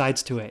two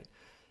sides to it.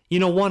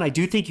 One, I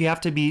do think you have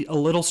to be a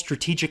little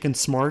strategic and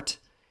smart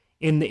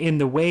in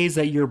the ways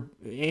that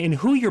in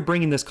who you're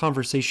bringing this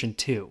conversation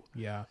to.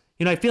 Yeah.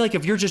 I feel like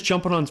if you're just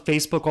jumping on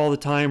Facebook all the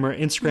time or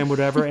Instagram,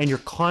 whatever, and you're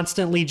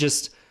constantly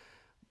just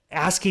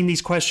asking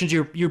these questions,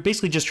 you're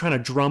basically just trying to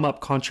drum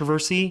up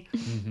controversy.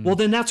 Mm-hmm. Well,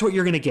 then that's what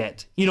you're going to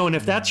get. And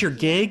if that's your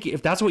gig,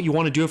 if that's what you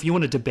want to do, if you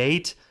want to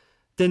debate,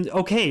 then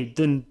okay,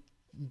 then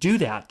do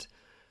that.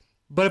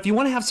 But if you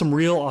want to have some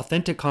real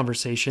authentic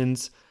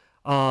conversations,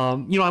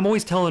 I'm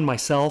always telling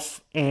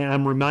myself and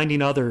I'm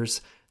reminding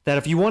others that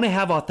if you want to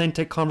have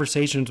authentic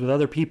conversations with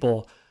other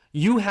people,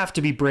 you have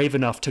to be brave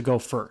enough to go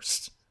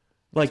first.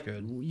 Like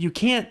you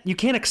can't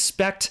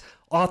expect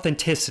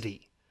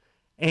authenticity,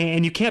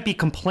 and you can't be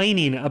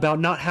complaining about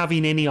not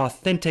having any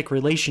authentic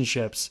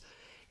relationships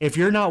if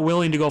you're not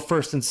willing to go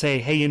first and say,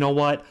 hey, you know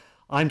what?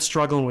 I'm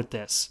struggling with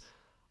this.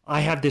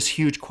 I have this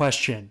huge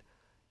question.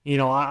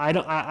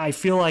 I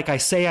feel like I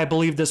say I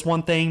believe this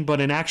one thing,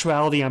 but in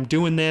actuality, I'm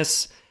doing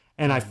this,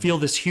 and I feel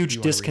this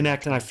huge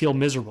disconnect, and I feel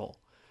miserable.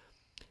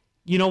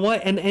 You know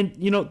what? And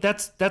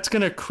that's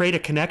going to create a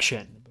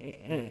connection.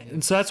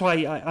 And so that's why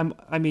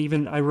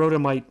I wrote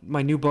in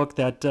my new book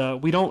that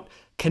we don't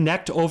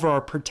connect over our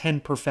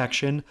pretend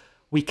perfection.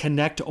 We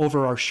connect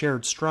over our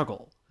shared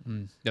struggle.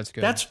 That's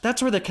good.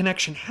 That's where the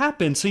connection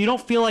happens. So you don't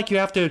feel like you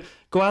have to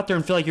go out there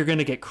and feel like you're going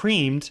to get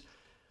creamed.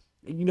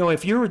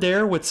 If you're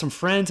there with some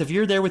friends, if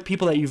you're there with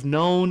people that you've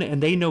known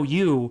and they know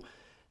you,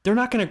 they're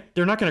not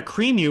gonna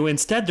cream you.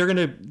 Instead,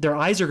 their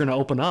eyes are gonna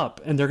open up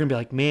and they're gonna be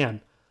like,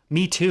 man,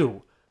 me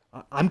too.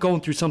 I'm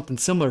going through something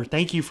similar.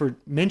 Thank you for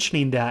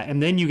mentioning that.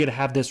 And then you get to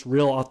have this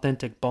real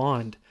authentic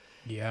bond.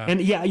 Yeah.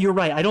 And yeah, you're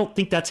right. I don't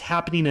think that's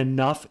happening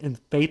enough in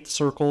faith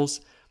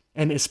circles,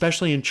 and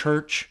especially in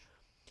church,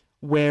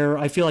 where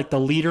I feel like the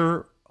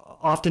leader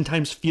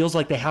oftentimes feels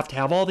like they have to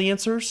have all the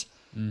answers.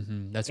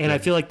 That's And I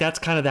good. feel like that's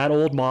kind of that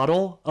old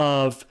model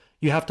of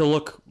you have to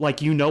look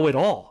like you know it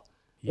all.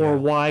 Or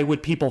why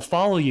would people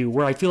follow you?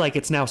 Where I feel like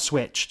it's now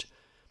switched.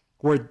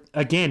 Where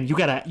again, you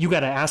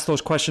gotta ask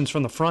those questions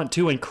from the front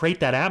too, and create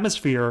that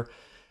atmosphere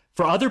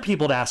for other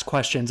people to ask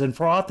questions and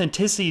for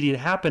authenticity to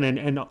happen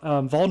and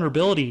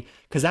vulnerability,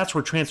 because that's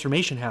where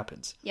transformation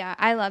happens. Yeah,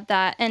 I love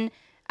that. And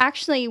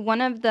actually,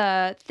 one of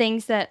the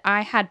things that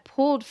I had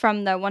pulled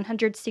from the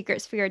 100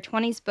 Secrets for Your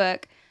 20s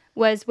book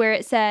was where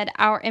it said,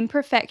 our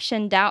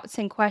imperfection, doubts,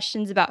 and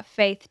questions about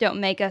faith don't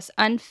make us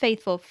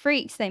unfaithful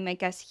freaks, they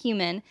make us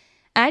human.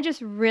 And I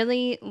just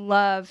really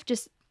love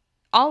just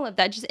all of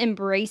that, just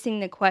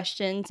embracing the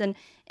questions and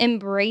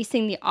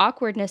embracing the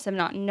awkwardness of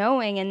not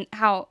knowing, and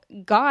how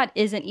God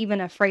isn't even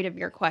afraid of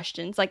your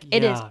questions. Like,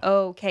 it is Yeah.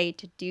 okay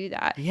to do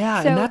that.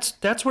 Yeah, So, and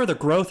that's where the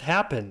growth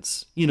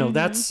happens.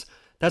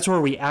 That's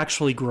where we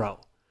actually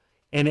grow.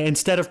 And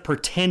instead of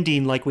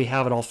pretending like we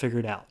have it all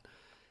figured out.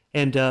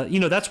 And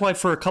that's why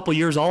for a couple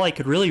years all I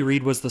could really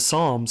read was the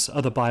Psalms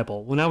of the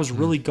Bible. When I was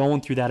really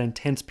going through that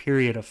intense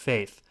period of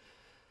faith,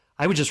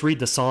 I would just read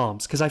the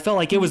Psalms because I felt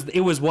like it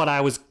was what I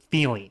was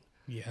feeling.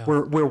 Yeah.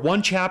 Where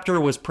one chapter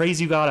was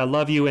praise you God, I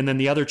love you, and then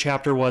the other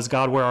chapter was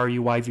God, where are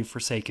you? Why have you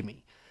forsaken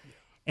me?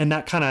 And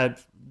that kind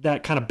of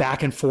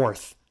back and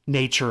forth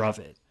nature of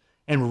it,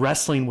 and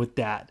wrestling with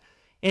that.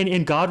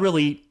 And God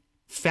really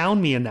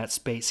found me in that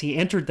space. He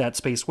entered that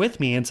space with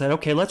me and said,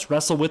 okay, let's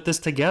wrestle with this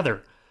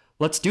together.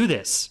 Let's do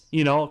this,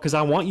 because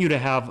I want you to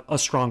have a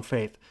strong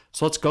faith.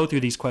 So let's go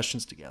through these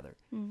questions together.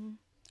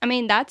 I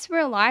mean, that's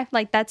real life.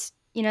 Like, that's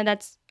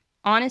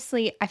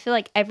honestly, I feel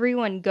like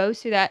everyone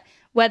goes through that,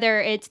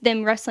 whether it's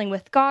them wrestling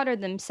with God or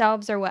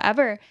themselves or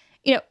whatever.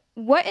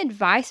 What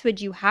advice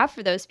would you have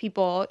for those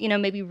people?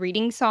 Maybe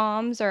reading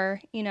Psalms,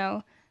 or,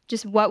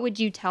 just what would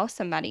you tell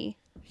somebody?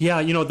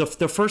 Yeah,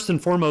 the first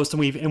and foremost,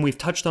 and we've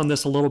touched on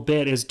this a little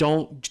bit, is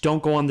don't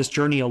go on this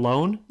journey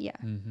alone. Yeah.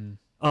 And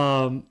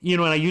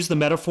I use the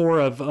metaphor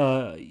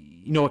of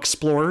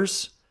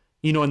explorers.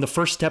 And the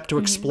first step to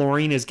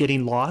exploring is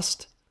getting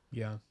lost.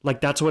 Yeah.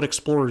 Like, that's what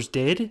explorers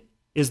did,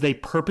 is they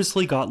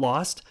purposely got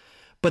lost,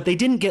 but they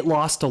didn't get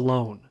lost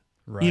alone.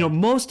 Right.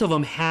 Most of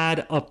them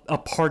had a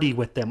party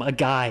with them, a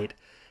guide.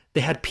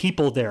 They had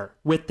people there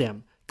with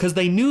them because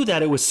they knew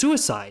that it was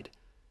suicide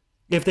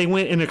if they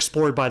went and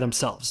explored by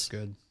themselves.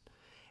 Good.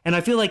 And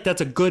I feel like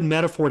that's a good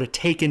metaphor to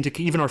take into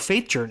even our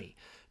faith journey.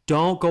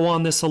 Don't go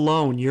on this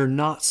alone. You're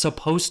not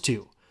supposed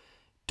to.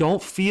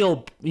 Don't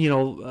feel,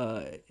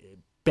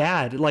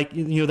 bad. Like,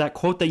 that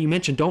quote that you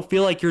mentioned, don't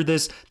feel like you're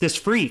this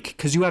freak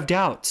because you have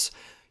doubts.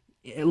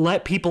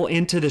 Let people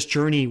into this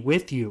journey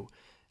with you.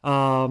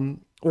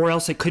 Or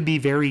else it could be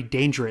very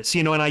dangerous.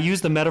 And I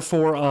use the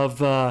metaphor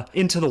of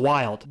Into the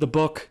Wild, the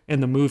book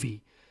and the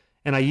movie.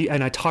 And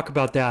I talk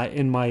about that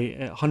in my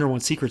 101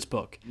 Secrets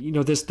book.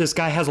 This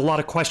guy has a lot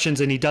of questions,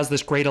 and he does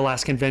this great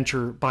Alaskan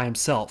venture by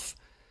himself.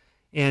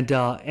 And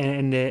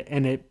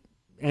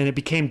it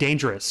became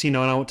dangerous, and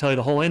I won't tell you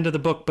the whole end of the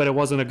book, but it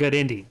wasn't a good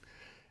ending.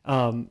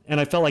 And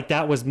I felt like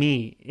that was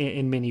me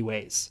in many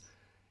ways.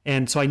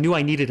 And so I knew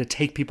I needed to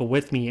take people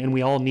with me, and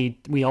we all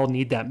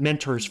need that.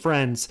 Mentors,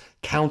 friends,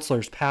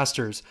 counselors,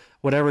 pastors,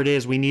 whatever it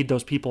is, we need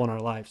those people in our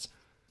lives.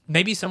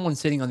 Maybe someone's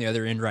sitting on the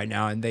other end right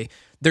now and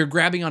they're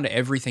grabbing onto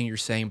everything you're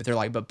saying, but they're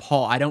like, but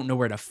Paul, I don't know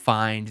where to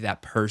find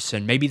that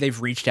person. Maybe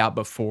they've reached out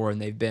before and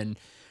they've been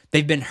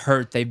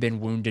hurt, they've been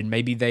wounded.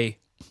 Maybe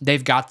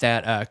they've got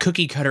that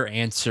cookie cutter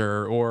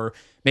answer, or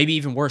maybe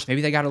even worse,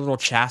 maybe they got a little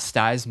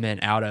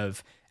chastisement out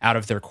of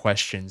their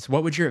questions.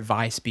 What would your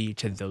advice be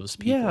to those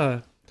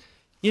people?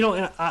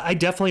 Yeah. I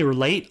definitely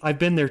relate. I've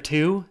been there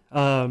too.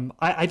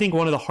 I think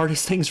one of the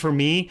hardest things for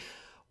me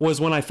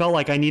was when I felt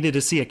like I needed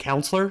to see a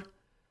counselor.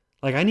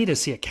 Like, I need to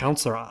see a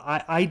counselor.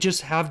 I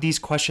just have these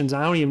questions.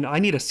 I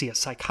need to see a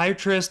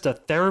psychiatrist, a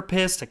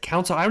therapist, a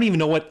counselor. I don't even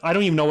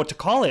know what to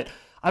call it.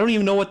 I don't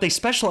even know what they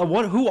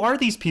specialize. Who are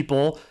these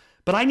people?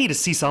 But I need to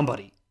see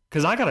somebody,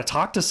 because I got to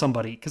talk to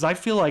somebody, because I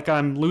feel like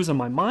I'm losing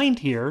my mind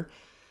here.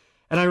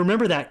 And I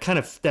remember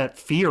that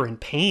fear and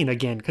pain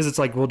again, because it's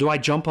like, well, do I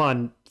jump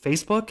on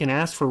Facebook and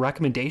ask for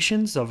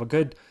recommendations of a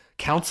good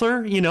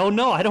counselor?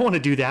 No, I don't want to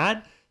do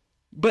that.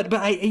 But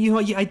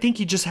I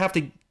think you just have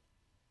to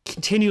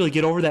continually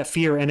get over that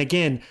fear. And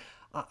again,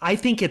 I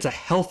think it's a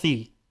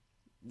healthy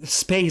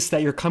space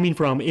that you're coming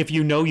from if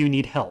you know you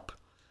need help.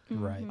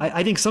 Right.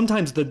 I think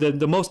sometimes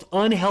the most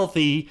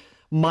unhealthy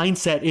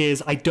mindset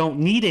is, I don't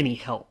need any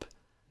help.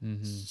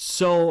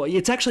 So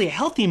it's actually a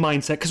healthy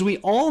mindset, because we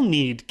all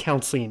need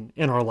counseling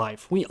in our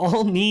life. We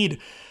all need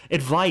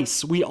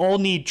advice. We all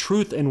need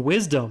truth and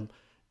wisdom.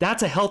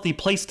 That's a healthy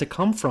place to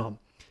come from.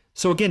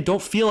 So again,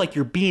 don't feel like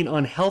you're being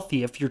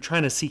unhealthy if you're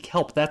trying to seek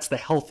help. That's the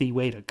healthy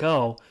way to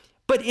go.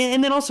 But,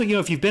 and then also,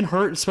 if you've been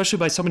hurt, especially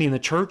by somebody in the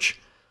church,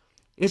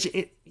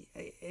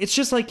 it's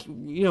just like,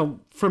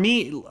 for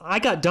me, I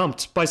got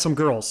dumped by some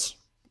girls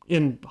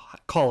in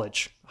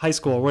college, high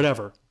school, or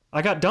whatever.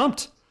 I got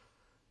dumped.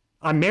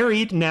 I'm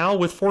married now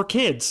with 4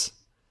 kids.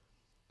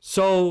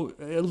 So,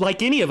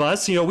 like any of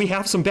us, we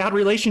have some bad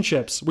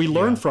relationships. We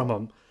learn from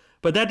them.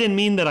 But that didn't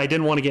mean that I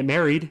didn't want to get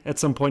married at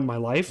some point in my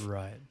life.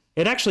 Right.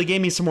 It actually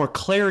gave me some more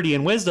clarity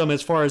and wisdom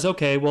as far as,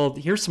 okay, well,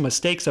 here's some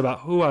mistakes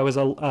about who I was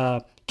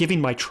giving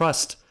my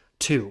trust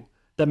to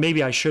that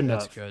maybe I shouldn't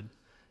have. That's good.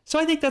 So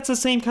I think that's the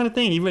same kind of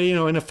thing. Even,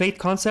 in a faith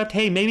concept,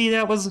 hey, maybe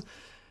there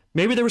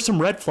were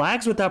some red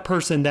flags with that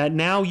person that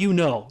now you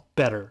know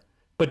better.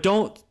 But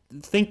don't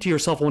think to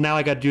yourself, well, now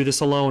I got to do this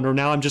alone, or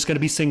now I'm just going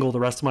to be single the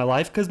rest of my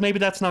life, because maybe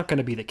that's not going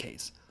to be the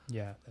case.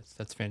 Yeah,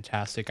 that's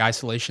fantastic.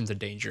 Isolation's a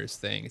dangerous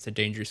thing. It's a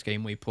dangerous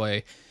game we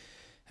play,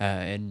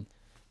 and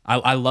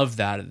I love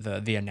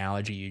that the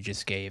analogy you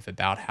just gave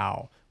about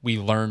how we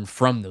learn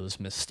from those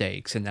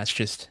mistakes, and that's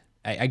just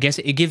I guess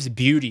it gives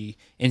beauty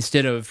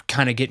instead of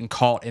kind of getting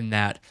caught in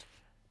that.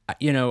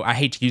 I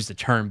hate to use the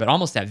term, but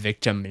almost that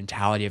victim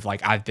mentality of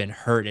like, I've been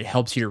hurt. It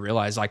helps you to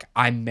realize like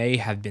I may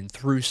have been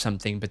through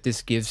something, but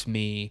this gives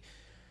me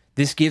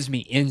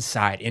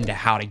insight into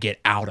how to get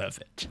out of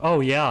it. Oh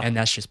yeah. And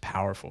that's just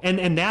powerful.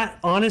 And that,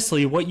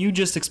 honestly, what you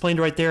just explained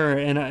right there,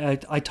 and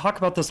I talk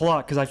about this a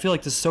lot because I feel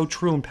like this is so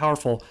true and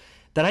powerful,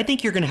 that I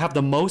think you're going to have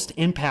the most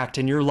impact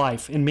in your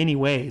life in many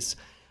ways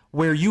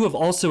where you have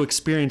also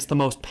experienced the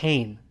most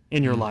pain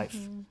in your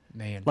life.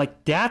 Man.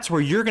 Like, that's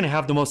where you're going to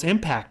have the most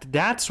impact.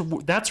 That's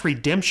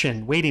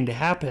redemption waiting to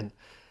happen,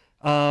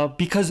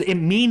 because it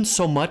means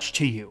so much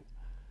to you.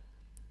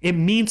 It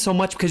means so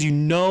much because you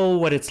know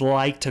what it's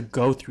like to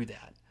go through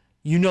that.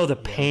 You know the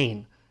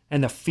pain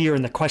and the fear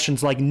and the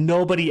questions like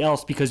nobody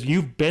else, because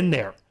you've been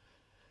there.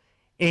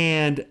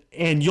 And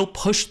you'll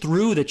push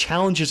through the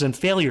challenges and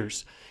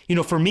failures.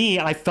 For me,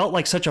 I felt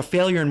like such a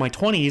failure in my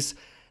 20s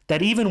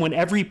that even when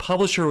every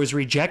publisher was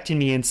rejecting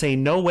me and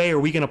saying, no way are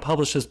we going to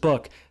publish this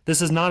book. This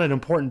is not an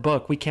important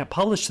book. We can't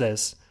publish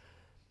this.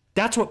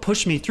 That's what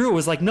pushed me through. It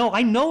was like, no,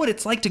 I know what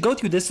it's like to go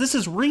through this. This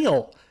is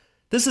real.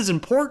 This is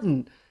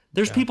important.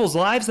 There's people's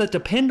lives that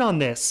depend on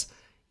this,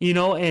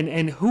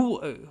 and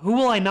who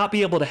will I not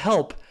be able to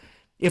help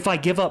if I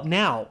give up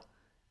now?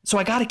 So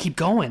I got to keep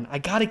going.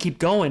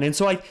 And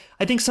so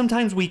I think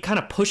sometimes we kind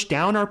of push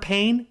down our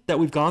pain that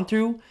we've gone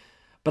through.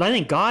 But I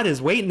think God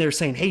is waiting there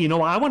saying, hey,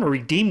 I want to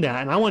redeem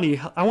that. And I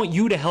want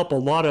you to help a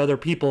lot of other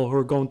people who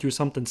are going through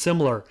something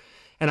similar.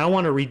 And I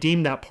want to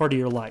redeem that part of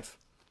your life.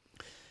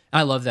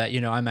 I love that.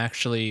 I'm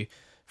actually,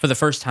 for the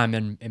first time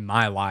in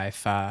my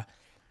life, my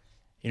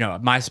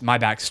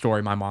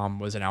backstory, my mom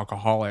was an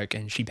alcoholic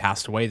and she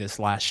passed away this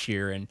last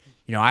year. And,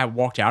 I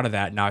walked out of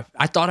that and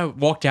I thought I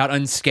walked out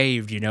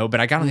unscathed, but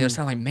I got on the other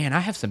side like, man, I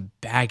have some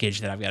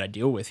baggage that I've got to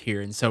deal with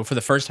here. And so for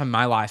the first time in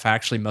my life, I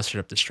actually mustered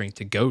up the strength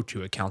to go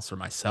to a counselor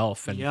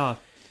myself. And,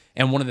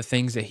 and one of the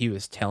things that he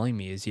was telling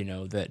me is,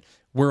 that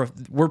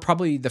we're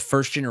probably the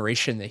first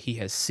generation that he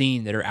has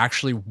seen that are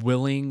actually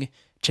willing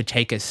to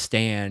take a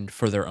stand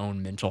for their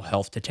own mental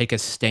health, to take a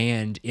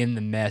stand in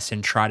the mess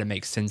and try to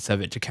make sense of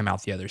it to come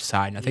out the other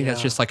side. And I think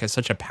that's just like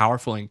such a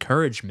powerful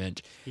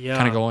encouragement,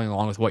 kind of going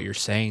along with what you're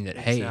saying that,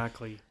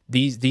 Exactly.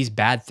 hey, these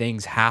bad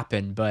things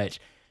happen, but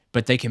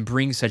they can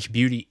bring such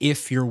beauty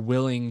if you're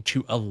willing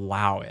to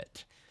allow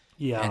it.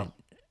 Yeah. And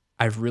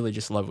I really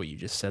just love what you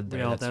just said there.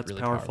 Yeah, that's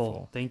really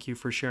powerful. Thank you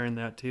for sharing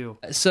that too.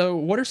 So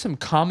what are some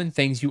common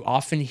things you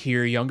often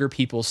hear younger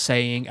people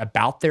saying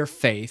about their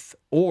faith,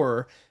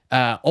 or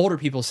older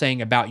people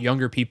saying about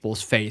younger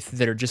people's faith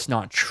that are just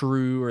not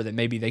true, or that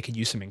maybe they could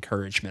use some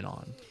encouragement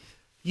on?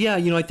 Yeah,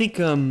 I think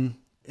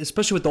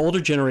especially with the older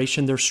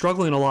generation, they're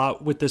struggling a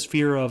lot with this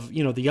fear of,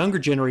 the younger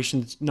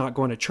generation's not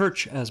going to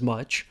church as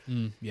much.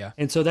 Yeah.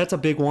 And so that's a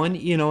big one,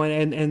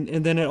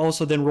 and then it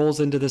also then rolls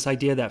into this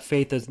idea that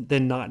faith is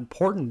then not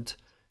important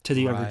to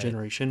the younger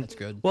generation. That's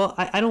good. Well,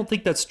 I don't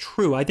think that's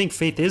true. I think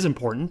faith is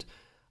important.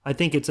 I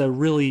think it's a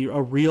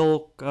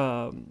real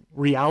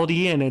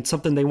reality, and it's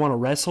something they want to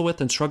wrestle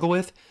with and struggle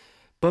with.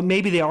 But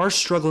maybe they are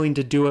struggling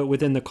to do it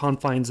within the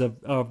confines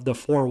of the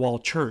four-wall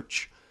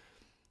church.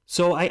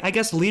 So I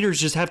guess leaders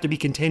just have to be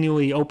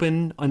continually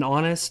open and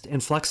honest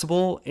and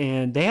flexible,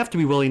 and they have to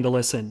be willing to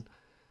listen.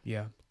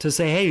 Yeah. To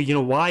say, hey,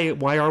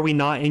 why are we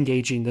not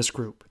engaging this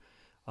group?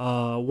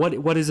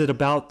 What is it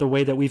about the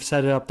way that we've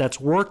set it up that's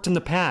worked in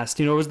the past?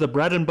 It was the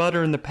bread and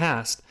butter in the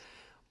past,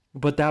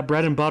 but that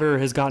bread and butter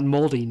has gotten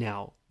moldy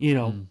now.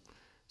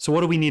 So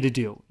what do we need to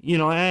do?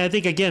 And I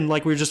think, again,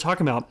 like we were just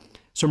talking about,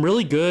 some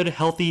really good,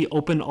 healthy,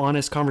 open,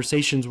 honest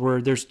conversations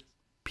where there's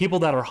people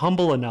that are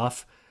humble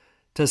enough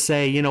to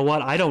say, you know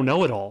what, I don't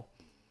know it all.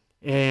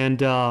 And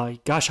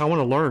gosh, I want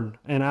to learn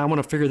and I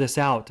want to figure this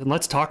out. And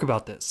let's talk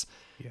about this.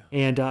 Yeah.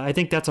 And I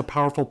think that's a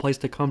powerful place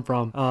to come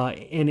from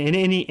in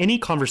any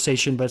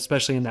conversation, but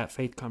especially in that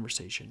faith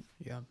conversation.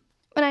 Yeah.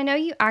 And I know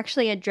you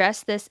actually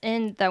addressed this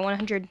in the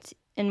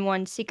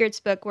 101 Secrets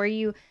book, where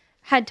you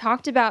had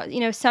talked about,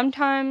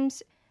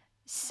 sometimes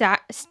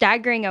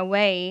staggering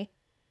away,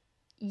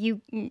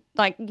 you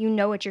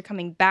know what you're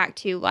coming back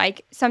to.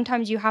 Like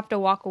sometimes you have to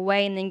walk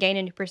away and then gain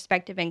a new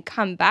perspective and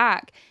come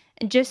back.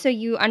 just so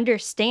you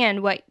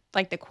understand what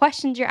like the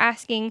questions you're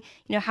asking,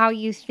 how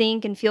you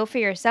think and feel for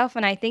yourself.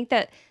 And I think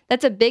that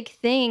that's a big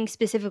thing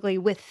specifically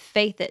with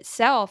faith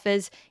itself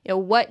is,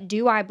 what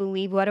do I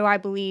believe? What do I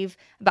believe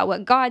about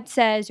what God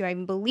says? Do I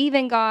even believe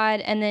in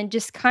God? And then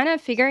just kind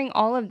of figuring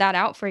all of that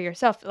out for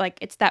yourself. Like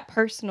it's that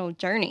personal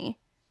journey.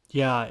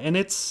 Yeah, and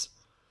it's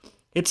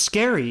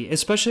scary,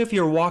 especially if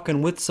you're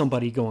walking with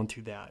somebody going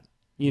through that.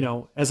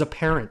 As a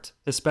parent,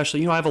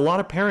 especially. I have a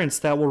lot of parents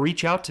that will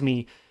reach out to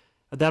me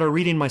that are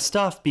reading my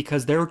stuff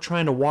because they're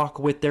trying to walk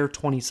with their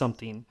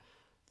 20-something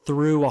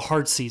through a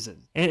hard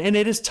season. And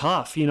it is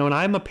tough, and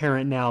I'm a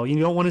parent now. You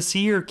don't want to see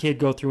your kid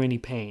go through any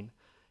pain.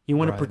 You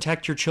want to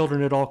protect your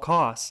children at all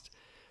costs.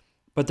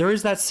 But there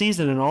is that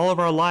season in all of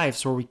our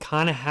lives where we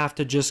kind of have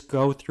to just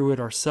go through it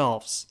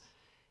ourselves.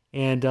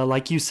 And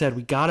like you said,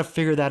 we got to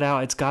figure that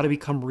out. It's got to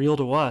become real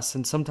to us.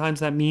 And sometimes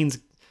that means,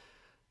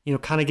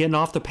 kind of getting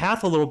off the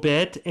path a little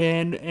bit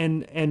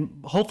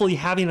and hopefully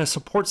having a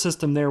support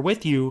system there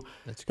with you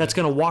that's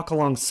going to walk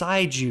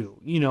alongside you,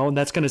 and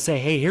that's going to say,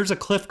 hey, here's a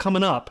cliff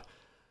coming up.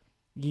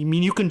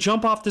 You can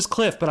jump off this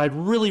cliff, but I'd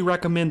really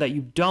recommend that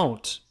you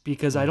don't,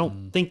 because I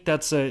don't think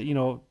that's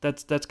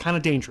that's kind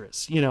of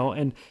dangerous,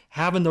 and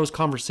having those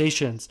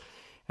conversations.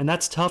 And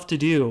that's tough to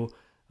do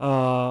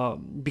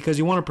because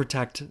you want to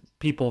protect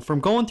people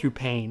from going through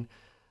pain.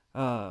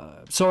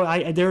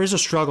 So there is a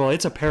struggle.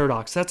 It's a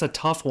paradox. That's a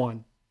tough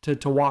one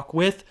to walk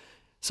with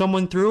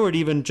someone through, or to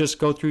even just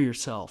go through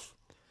yourself.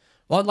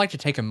 Well, I'd like to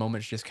take a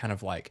moment to just kind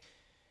of like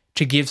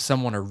to give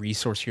someone a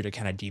resource here to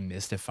kind of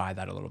demystify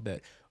that a little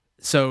bit.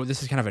 So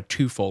this is kind of a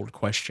twofold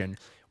question.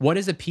 What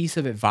is a piece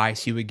of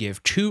advice you would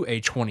give to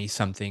a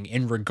 20-something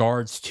in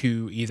regards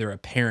to either a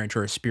parent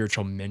or a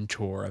spiritual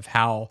mentor of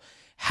how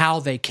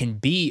they can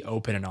be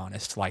open and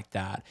honest like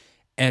that?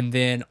 And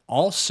then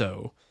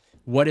also,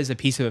 what is a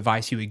piece of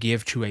advice you would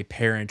give to a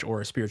parent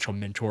or a spiritual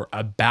mentor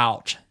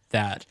about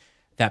that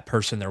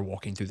person they're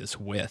walking through this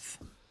with?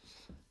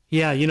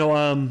 Yeah,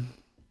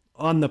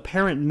 on the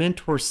parent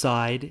mentor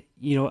side,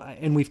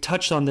 and we've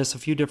touched on this a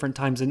few different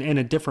times in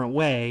a different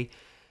way,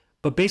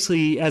 but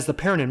basically as the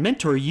parent and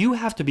mentor, you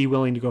have to be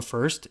willing to go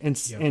first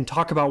and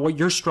talk about what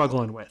you're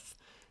struggling with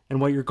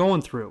and what you're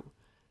going through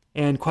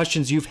and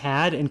questions you've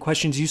had and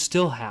questions you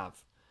still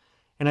have.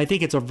 And I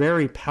think it's a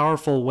very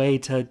powerful way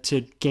to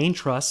gain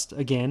trust,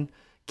 again,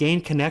 gain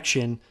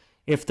connection,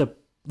 if the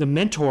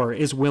mentor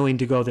is willing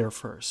to go there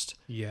first.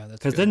 Yeah, that's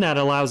because then that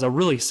allows a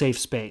really safe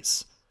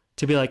space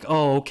to be like,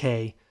 oh,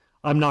 okay,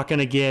 I'm not going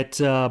to get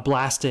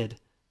blasted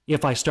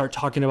if I start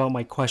talking about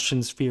my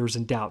questions, fears,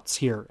 and doubts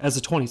here as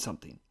a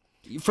 20-something.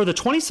 For the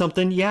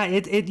 20-something, yeah,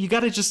 you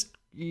got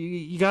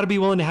to be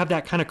willing to have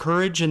that kind of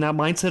courage and that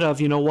mindset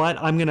of,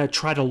 I'm going to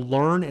try to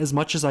learn as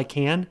much as I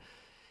can.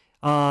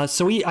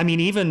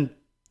 Even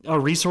a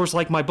resource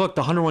like my book,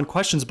 the 101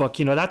 Questions book,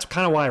 that's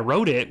kind of why I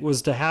wrote it,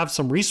 was to have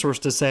some resource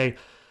to say,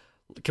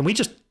 can we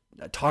just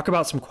talk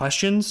about some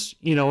questions?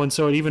 And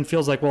so it even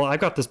feels like, well,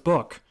 I've got this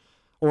book,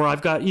 or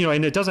I've got,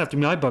 and it doesn't have to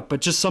be my book, but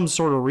just some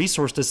sort of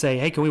resource to say,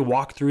 hey, can we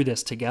walk through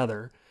this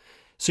together?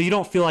 So you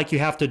don't feel like you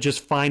have to just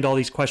find all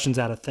these questions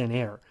out of thin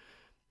air.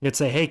 You'd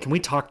say, hey, can we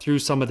talk through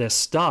some of this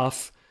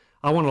stuff?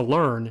 I want to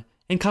learn.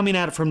 And coming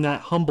at it from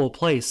that humble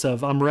place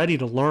of, I'm ready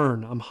to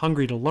learn. I'm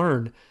hungry to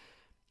learn.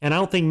 And I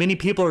don't think many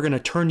people are going to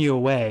turn you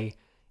away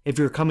if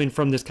you're coming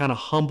from this kind of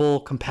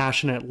humble,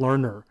 compassionate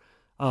learner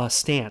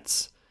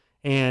stance.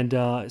 And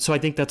so I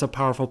think that's a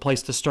powerful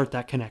place to start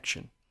that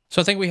connection.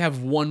 So I think we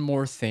have one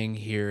more thing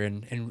here.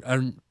 And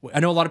I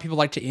know a lot of people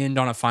like to end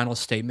on a final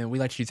statement. We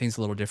like to do things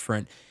a little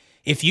different.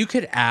 If you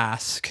could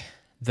ask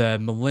the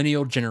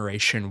millennial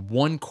generation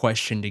one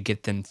question to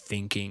get them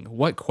thinking,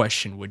 what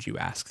question would you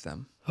ask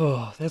them?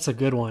 Oh, that's a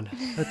good one.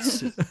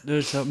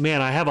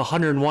 Man, I have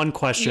 101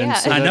 questions. Yeah.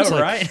 So I know, that's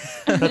right?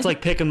 That's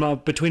like picking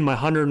between my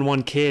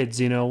 101 kids,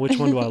 which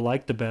one do I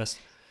like the best?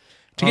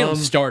 To get them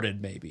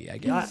started, maybe, I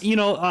guess.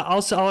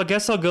 I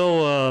guess I'll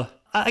go,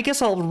 I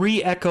guess I'll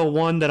re-echo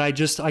one that I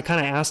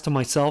kind of asked to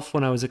myself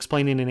when I was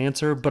explaining an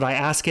answer, but I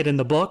ask it in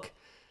the book,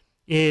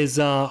 is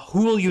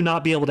who will you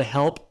not be able to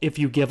help if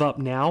you give up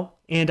now?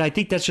 And I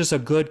think that's just a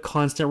good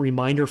constant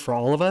reminder for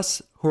all of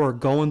us who are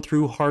going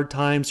through hard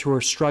times, who are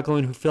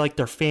struggling, who feel like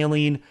they're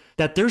failing,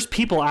 that there's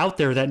people out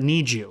there that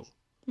need you.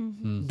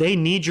 Mm-hmm. They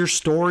need your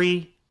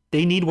story.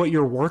 They need what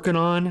you're working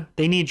on.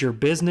 They need your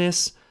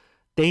business.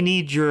 They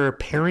need your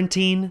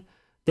parenting.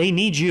 They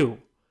need you.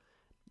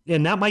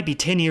 And that might be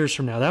 10 years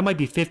from now. That might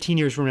be 15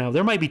 years from now.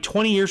 There might be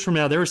 20 years from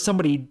now. There is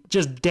somebody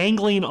just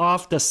dangling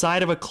off the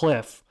side of a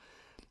cliff.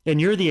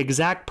 And you're the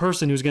exact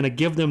person who's going to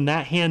give them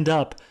that hand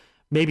up,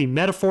 maybe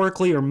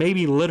metaphorically or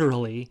maybe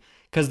literally,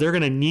 because they're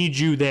going to need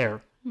you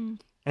there. Mm.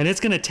 And it's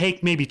going to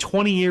take maybe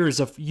 20 years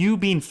of you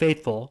being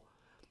faithful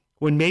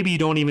when maybe you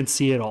don't even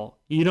see it all.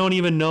 You don't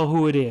even know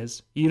who it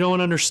is. You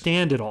don't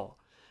understand it all.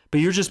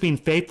 But you're just being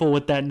faithful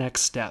with that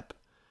next step.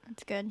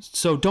 That's good.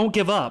 So don't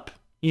give up,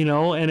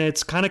 and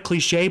it's kind of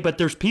cliche, but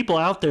there's people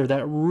out there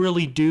that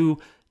really do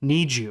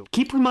need you.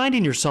 Keep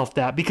reminding yourself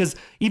that, because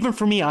even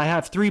for me, I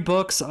have 3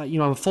 books, I'm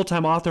a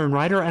full-time author and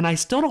writer, and I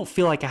still don't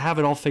feel like I have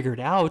it all figured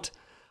out.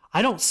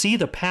 I don't see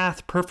the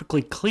path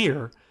perfectly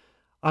clear.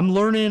 I'm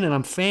learning and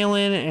I'm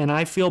failing and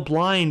I feel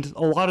blind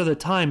a lot of the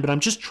time, but I'm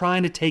just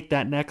trying to take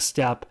that next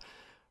step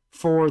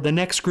for the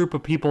next group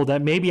of people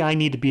that maybe I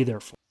need to be there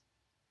for.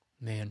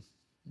 Man,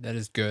 that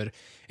is good.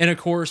 And of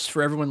course,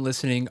 for everyone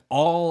listening,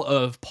 all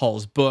of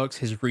Paul's books,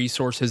 his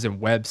resources, and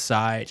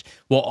website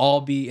will all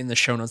be in the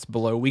show notes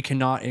below. We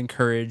cannot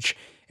encourage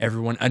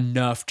everyone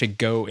enough to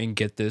go and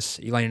get this.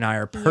 Elaine and I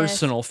are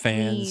personal Yes,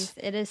 fans. please.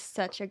 It is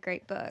such a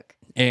great book.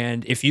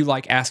 And if you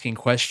like asking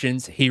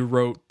questions, he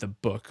wrote the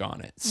book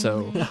on it.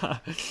 So,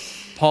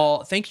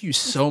 Paul, thank you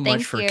so much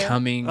Thank for you.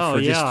 coming, Oh, for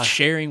yeah. just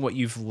sharing what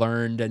you've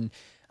learned. And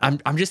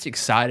I'm just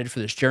excited for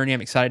this journey.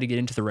 I'm excited to get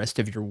into the rest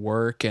of your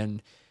work.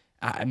 And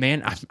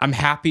man, I'm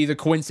happy the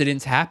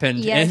coincidence happened,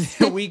 Yes.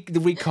 and we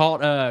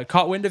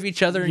caught wind of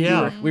each other, and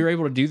Yeah. we were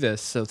able to do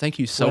this. So thank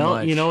you so Well,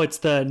 much. you know, it's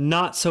the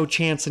not so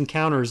chance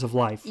encounters of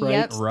life, right?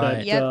 Yep. Right.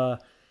 That,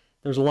 Yep.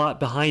 there's a lot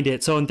behind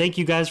it. So, and thank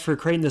you guys for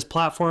creating this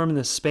platform and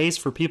this space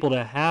for people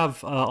to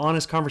have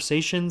honest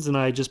conversations. And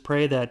I just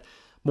pray that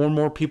more and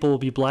more people will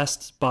be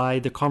blessed by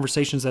the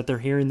conversations that they're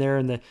hearing there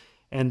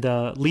and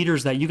the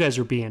leaders that you guys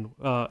are being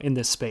in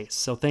this space.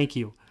 So, thank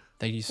you.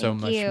 Thank you so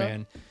Thank much, you.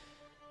 man.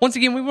 Once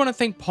again, we want to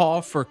thank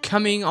Paul for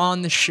coming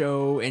on the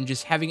show and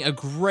just having a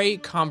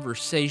great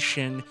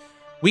conversation.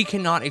 We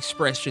cannot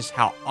express just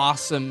how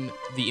awesome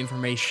the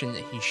information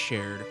that he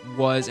shared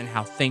was and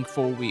how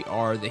thankful we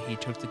are that he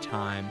took the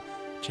time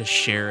to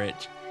share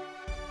it.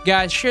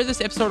 Guys, share this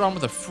episode on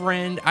with a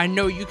friend. I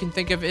know you can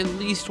think of at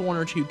least one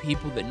or two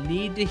people that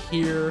need to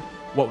hear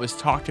what was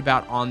talked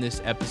about on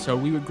this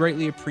episode. We would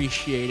greatly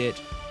appreciate it.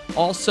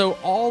 Also,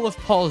 all of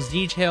Paul's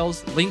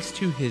details, links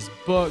to his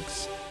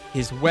books,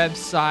 his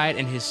website,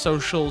 and his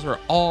socials are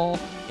all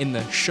in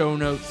the show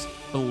notes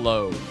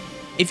below.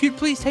 If you'd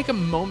please take a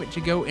moment to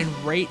go and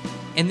rate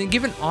and then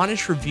give an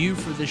honest review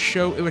for this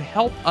show, it would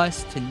help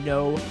us to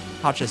know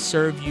how to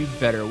serve you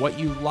better, what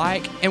you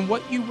like, and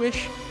what you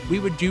wish we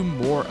would do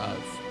more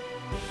of.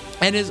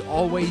 And as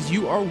always,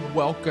 you are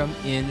welcome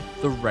in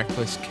the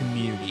Reckless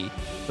community.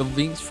 The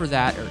links for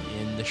that are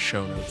in the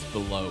show notes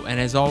below. And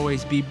as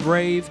always, be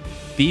brave,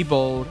 be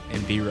bold,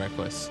 and be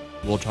reckless.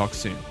 We'll talk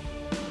soon.